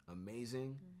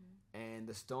amazing, and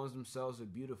the stones themselves are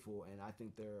beautiful. And I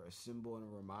think they're a symbol and a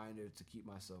reminder to keep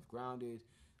myself grounded.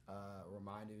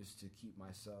 Reminders to keep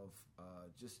myself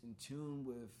just in tune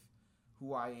with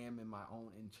who I am in my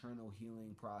own internal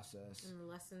healing process. And the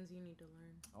lessons you need to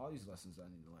learn. All these lessons I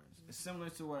need to learn. It's similar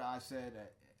to what I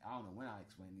said, I don't know when I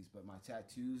explained these, but my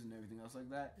tattoos and everything else like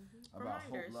that, about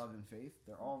Reminders. hope, love, and faith,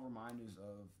 they're all reminders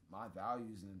of my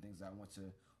values and things I want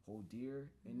to hold dear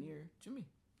and near to me.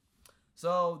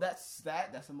 So that's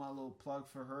that. That's my little plug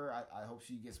for her. I hope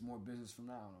she gets more business from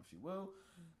that. I don't know if she will.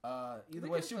 Either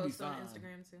way, she'll be fine. On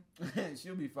Instagram too.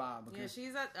 She'll be fine because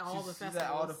she's at all the festivals. She's at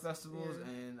all the festivals,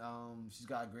 and she's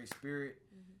got a great spirit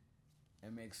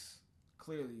and makes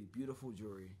clearly beautiful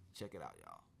jewelry. Check it out,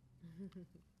 y'all. Make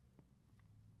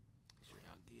sure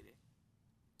y'all get it.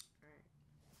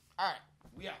 All right,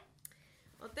 we out.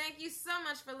 Well, thank you so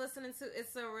much for listening to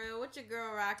It's So Real with your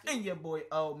girl Rocky And your boy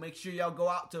O. Make sure y'all go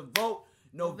out to vote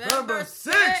November November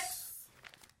 6th.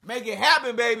 Make it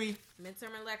happen, baby.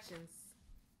 Midterm elections.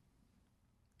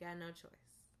 Got no choice.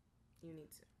 You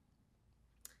need to.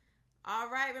 All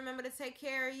right, remember to take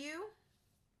care of you.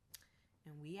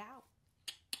 And we out.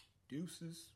 Deuces.